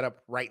rosters are set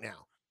up right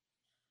now.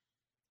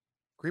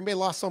 Green Bay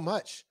lost so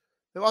much.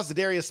 They lost to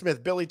Darius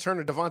Smith, Billy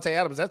Turner, Devontae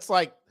Adams. That's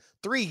like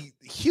 3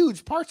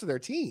 huge parts of their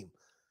team.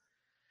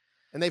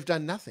 And they've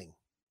done nothing.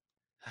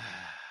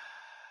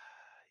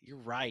 You're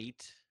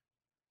right.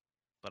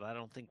 But I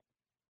don't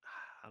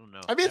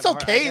know. I mean, it's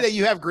okay that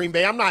you have Green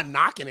Bay. I'm not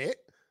knocking it.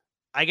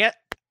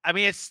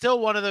 It's still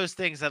one of those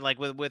things that like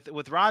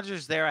with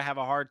Rodgers there, I have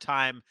a hard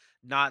time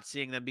not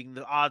seeing them being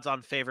the odds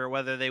on favorite,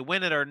 whether they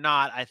win it or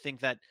not. I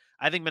think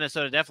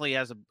Minnesota definitely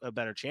has a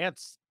better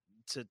chance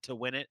to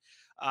win it.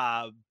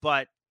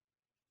 But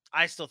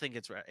I still think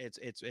it's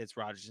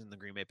Rodgers and the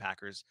Green Bay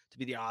Packers to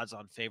be the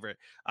odds-on favorite.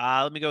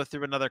 Let me go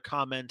through another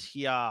comment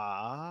here.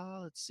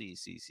 Let's see.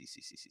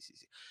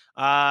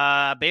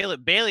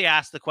 Bailey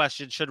asked the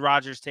question: should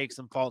Rodgers take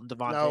some fault in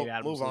Devontae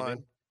Adams? Move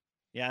on.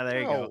 Yeah,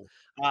 there you go.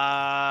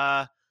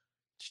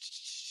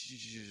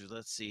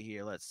 Let's see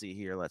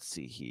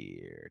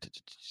here.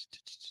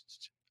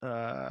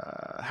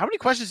 How many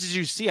questions did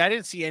you see? I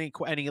didn't see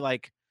any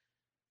like.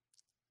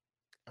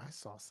 I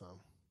saw some.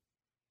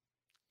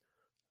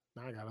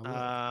 Now I gotta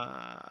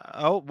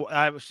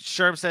look.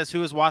 Sherm says,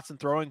 who is Watson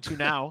throwing to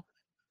now?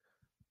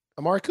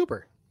 Amari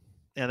Cooper.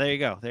 Yeah, there you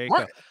go.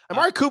 Go.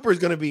 Amari Cooper is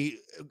going to be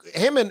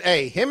him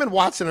and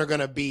Watson are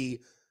going to be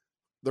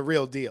the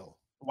real deal.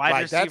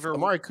 Wide receiver.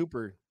 Amari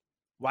Cooper.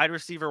 Wide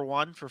receiver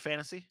 1 for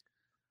fantasy.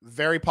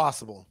 Very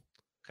possible.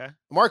 Okay.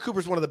 Amari Cooper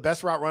is one of the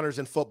best route runners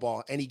in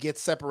football, and he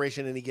gets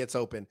separation and he gets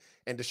open.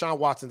 And Deshaun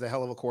Watson's a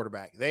hell of a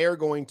quarterback. They are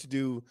going to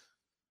do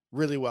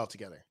really well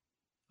together.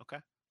 Okay.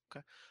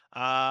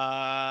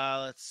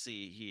 Let's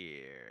see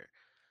here.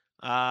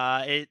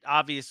 It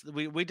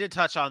obviously we did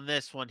touch on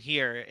this one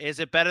here. Is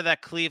it better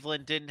that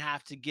Cleveland didn't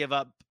have to give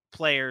up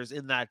players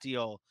in that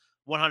deal?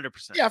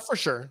 100%. Yeah, for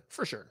sure.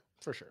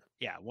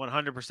 Yeah,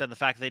 100%. The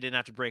fact that they didn't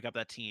have to break up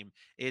that team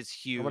is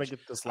huge. I'm gonna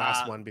get this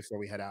last one before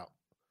we head out.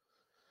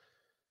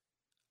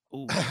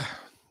 Ooh,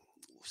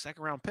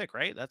 second round pick,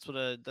 right? That's what's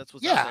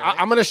yeah. out there, right?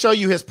 I'm gonna show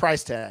you his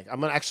price tag.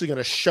 I'm actually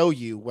gonna show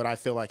you what I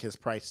feel like his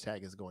price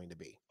tag is going to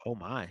be. Oh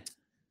my.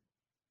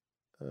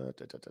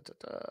 Did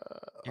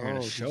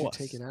you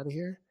take it out of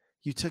here?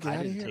 You took it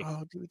out of here?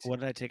 What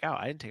did I take out?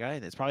 I didn't take out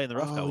anything. It's probably in the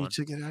rough cut one. You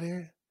took it out of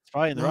here? It's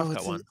probably in the rough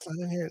cut one. It's not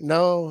in here.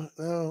 No.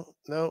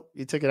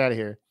 You took it out of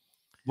here.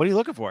 What are you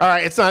looking for? All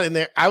right, it's not in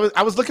there. I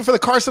was looking for the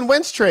Carson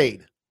Wentz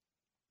trade.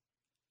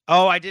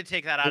 Oh, I did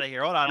take that out of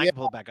here. Hold on, I can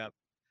pull it back up.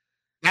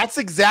 That's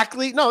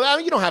exactly you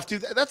don't have to.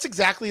 That's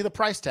exactly the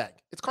price tag.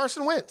 It's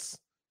Carson Wentz.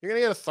 You're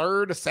gonna get a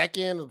third, a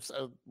second,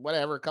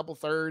 whatever, a couple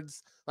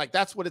thirds. Like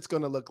that's what it's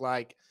gonna look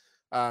like.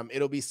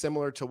 It'll be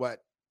similar to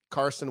what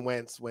Carson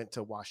Wentz went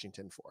to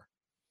Washington for.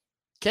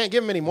 Can't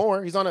give him any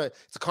more. It's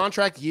a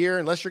contract year,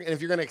 and if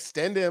you're going to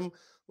extend him,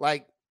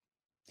 like,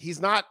 he's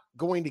not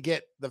going to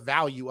get the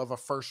value of a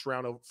first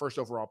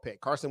overall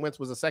pick. Carson Wentz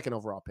was a second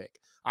overall pick.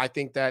 I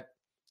think that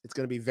it's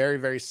going to be very,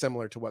 very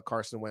similar to what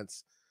Carson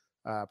Wentz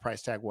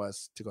price tag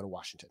was to go to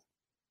Washington.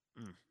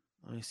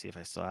 Let me see if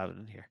I still have it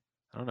in here.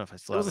 I don't know if I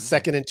still have it. It was a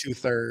second and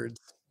 2/3.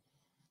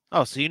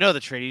 Oh, so you know the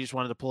trade. You just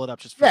wanted to pull it up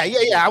just for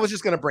Yeah. I was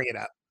just going to bring it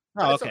up.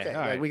 Oh, okay.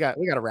 All right. We got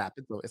to wrap.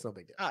 It's no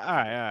big deal. All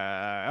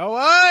right. Oh,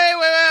 wait.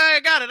 I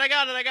got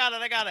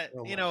it.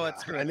 Oh, you know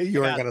what's I knew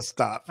you weren't going to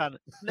stop.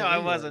 No, I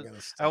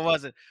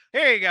wasn't.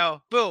 Here you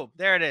go. Boom.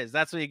 There it is.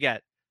 That's what you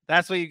get.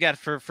 That's what you get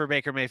for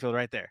Baker Mayfield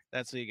right there.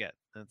 That's what you get.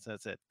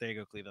 That's it. There you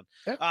go, Cleveland.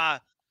 Yeah.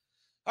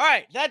 All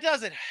right, that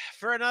does it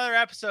for another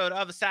episode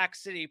of the Sack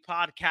City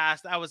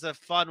podcast. That was a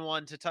fun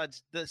one to touch.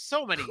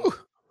 So many.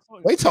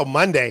 Wait till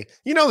Monday.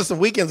 You know, this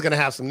weekend's going to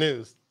have some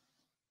news.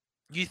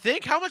 You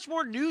think? How much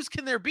more news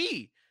can there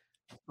be?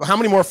 Well, how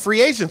many more free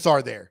agents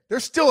are there?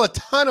 There's still a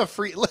ton of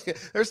free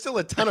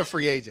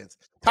agents.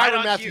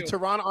 Tyrann Mathieu,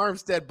 Teron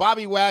Armstead,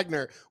 Bobby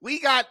Wagner. We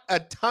got a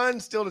ton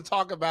still to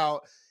talk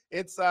about.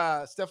 It's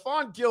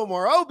Stephon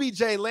Gilmore,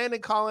 OBJ, Landon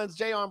Collins,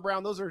 Jayon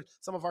Brown. Those are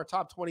some of our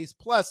top 20s,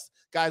 plus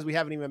guys we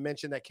haven't even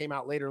mentioned that came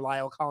out later.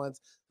 Lyle Collins,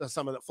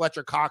 some of the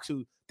Fletcher Cox,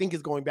 who think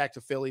is going back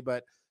to Philly.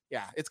 But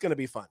yeah, it's going to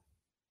be fun.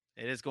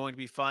 It is going to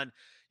be fun.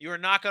 You are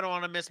not going to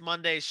want to miss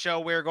Monday's show.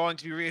 We're going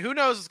to be who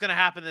knows what's going to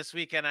happen this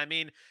weekend. I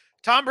mean,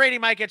 Tom Brady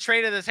might get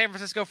traded to the San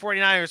Francisco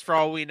 49ers for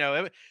all we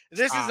know.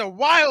 This is a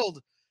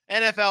wild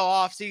NFL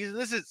offseason.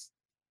 This is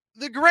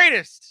the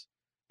greatest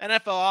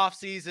NFL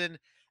offseason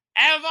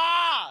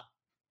ever.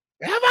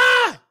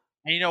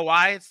 And you know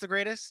why it's the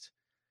greatest?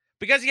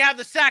 Because you have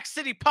the Sack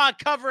City Pod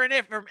covering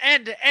it from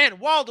end to end,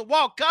 wall to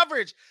wall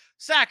coverage.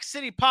 Sack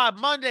City Pod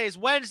Mondays,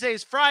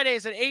 Wednesdays,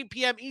 Fridays at 8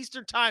 p.m.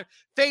 Eastern Time.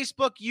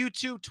 Facebook,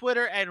 YouTube,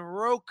 Twitter, and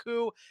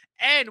Roku.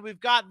 And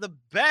we've got the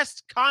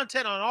best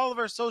content on all of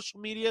our social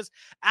medias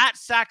at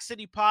Sack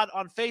City Pod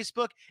on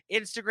Facebook,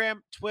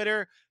 Instagram,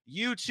 Twitter,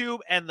 YouTube,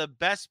 and the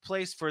best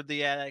place for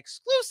the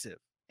exclusive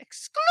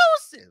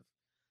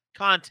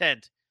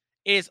content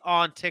is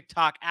on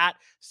TikTok at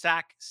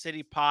Sack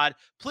City Pod.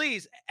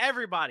 Please,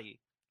 everybody,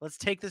 let's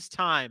take this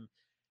time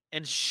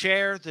and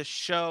share the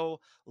show.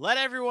 Let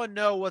everyone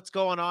know what's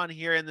going on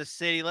here in the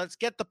city. Let's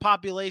get the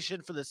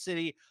population for the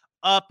city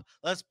up.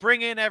 Let's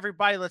bring in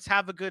everybody. Let's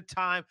have a good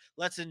time.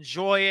 Let's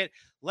enjoy it.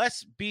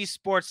 Let's be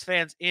sports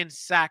fans in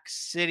Sack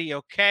City,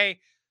 okay?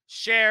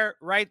 Share,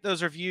 write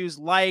those reviews,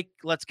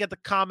 let's get the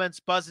comments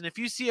buzzing. If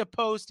you see a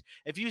post,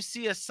 if you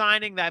see a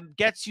signing that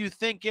gets you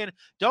thinking,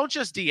 don't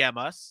just DM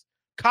us.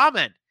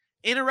 Comment,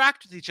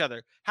 interact with each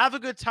other, have a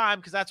good time,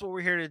 because that's what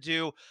we're here to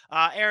do.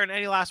 Aaron,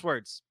 any last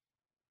words?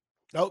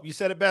 Nope, you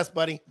said it best,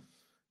 buddy.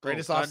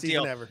 Greatest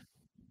offseason ever.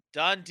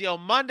 Done deal.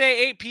 Monday,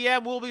 8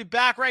 p.m. We'll be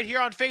back right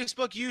here on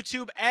Facebook,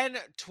 YouTube, and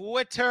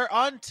Twitter.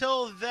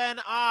 Until then,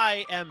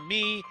 I am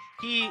me.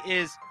 He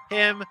is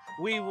him.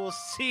 We will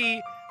see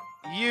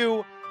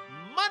you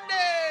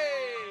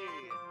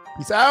Monday.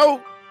 Peace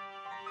out.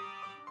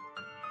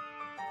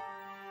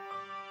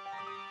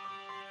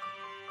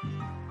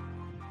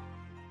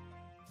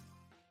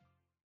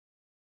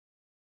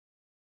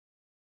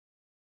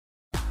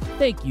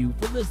 Thank you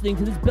for listening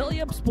to this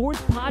Belly Up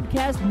Sports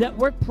Podcast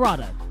Network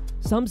product.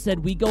 Some said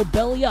we go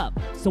belly up,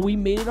 so we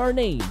made it our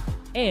name,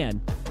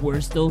 and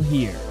we're still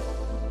here.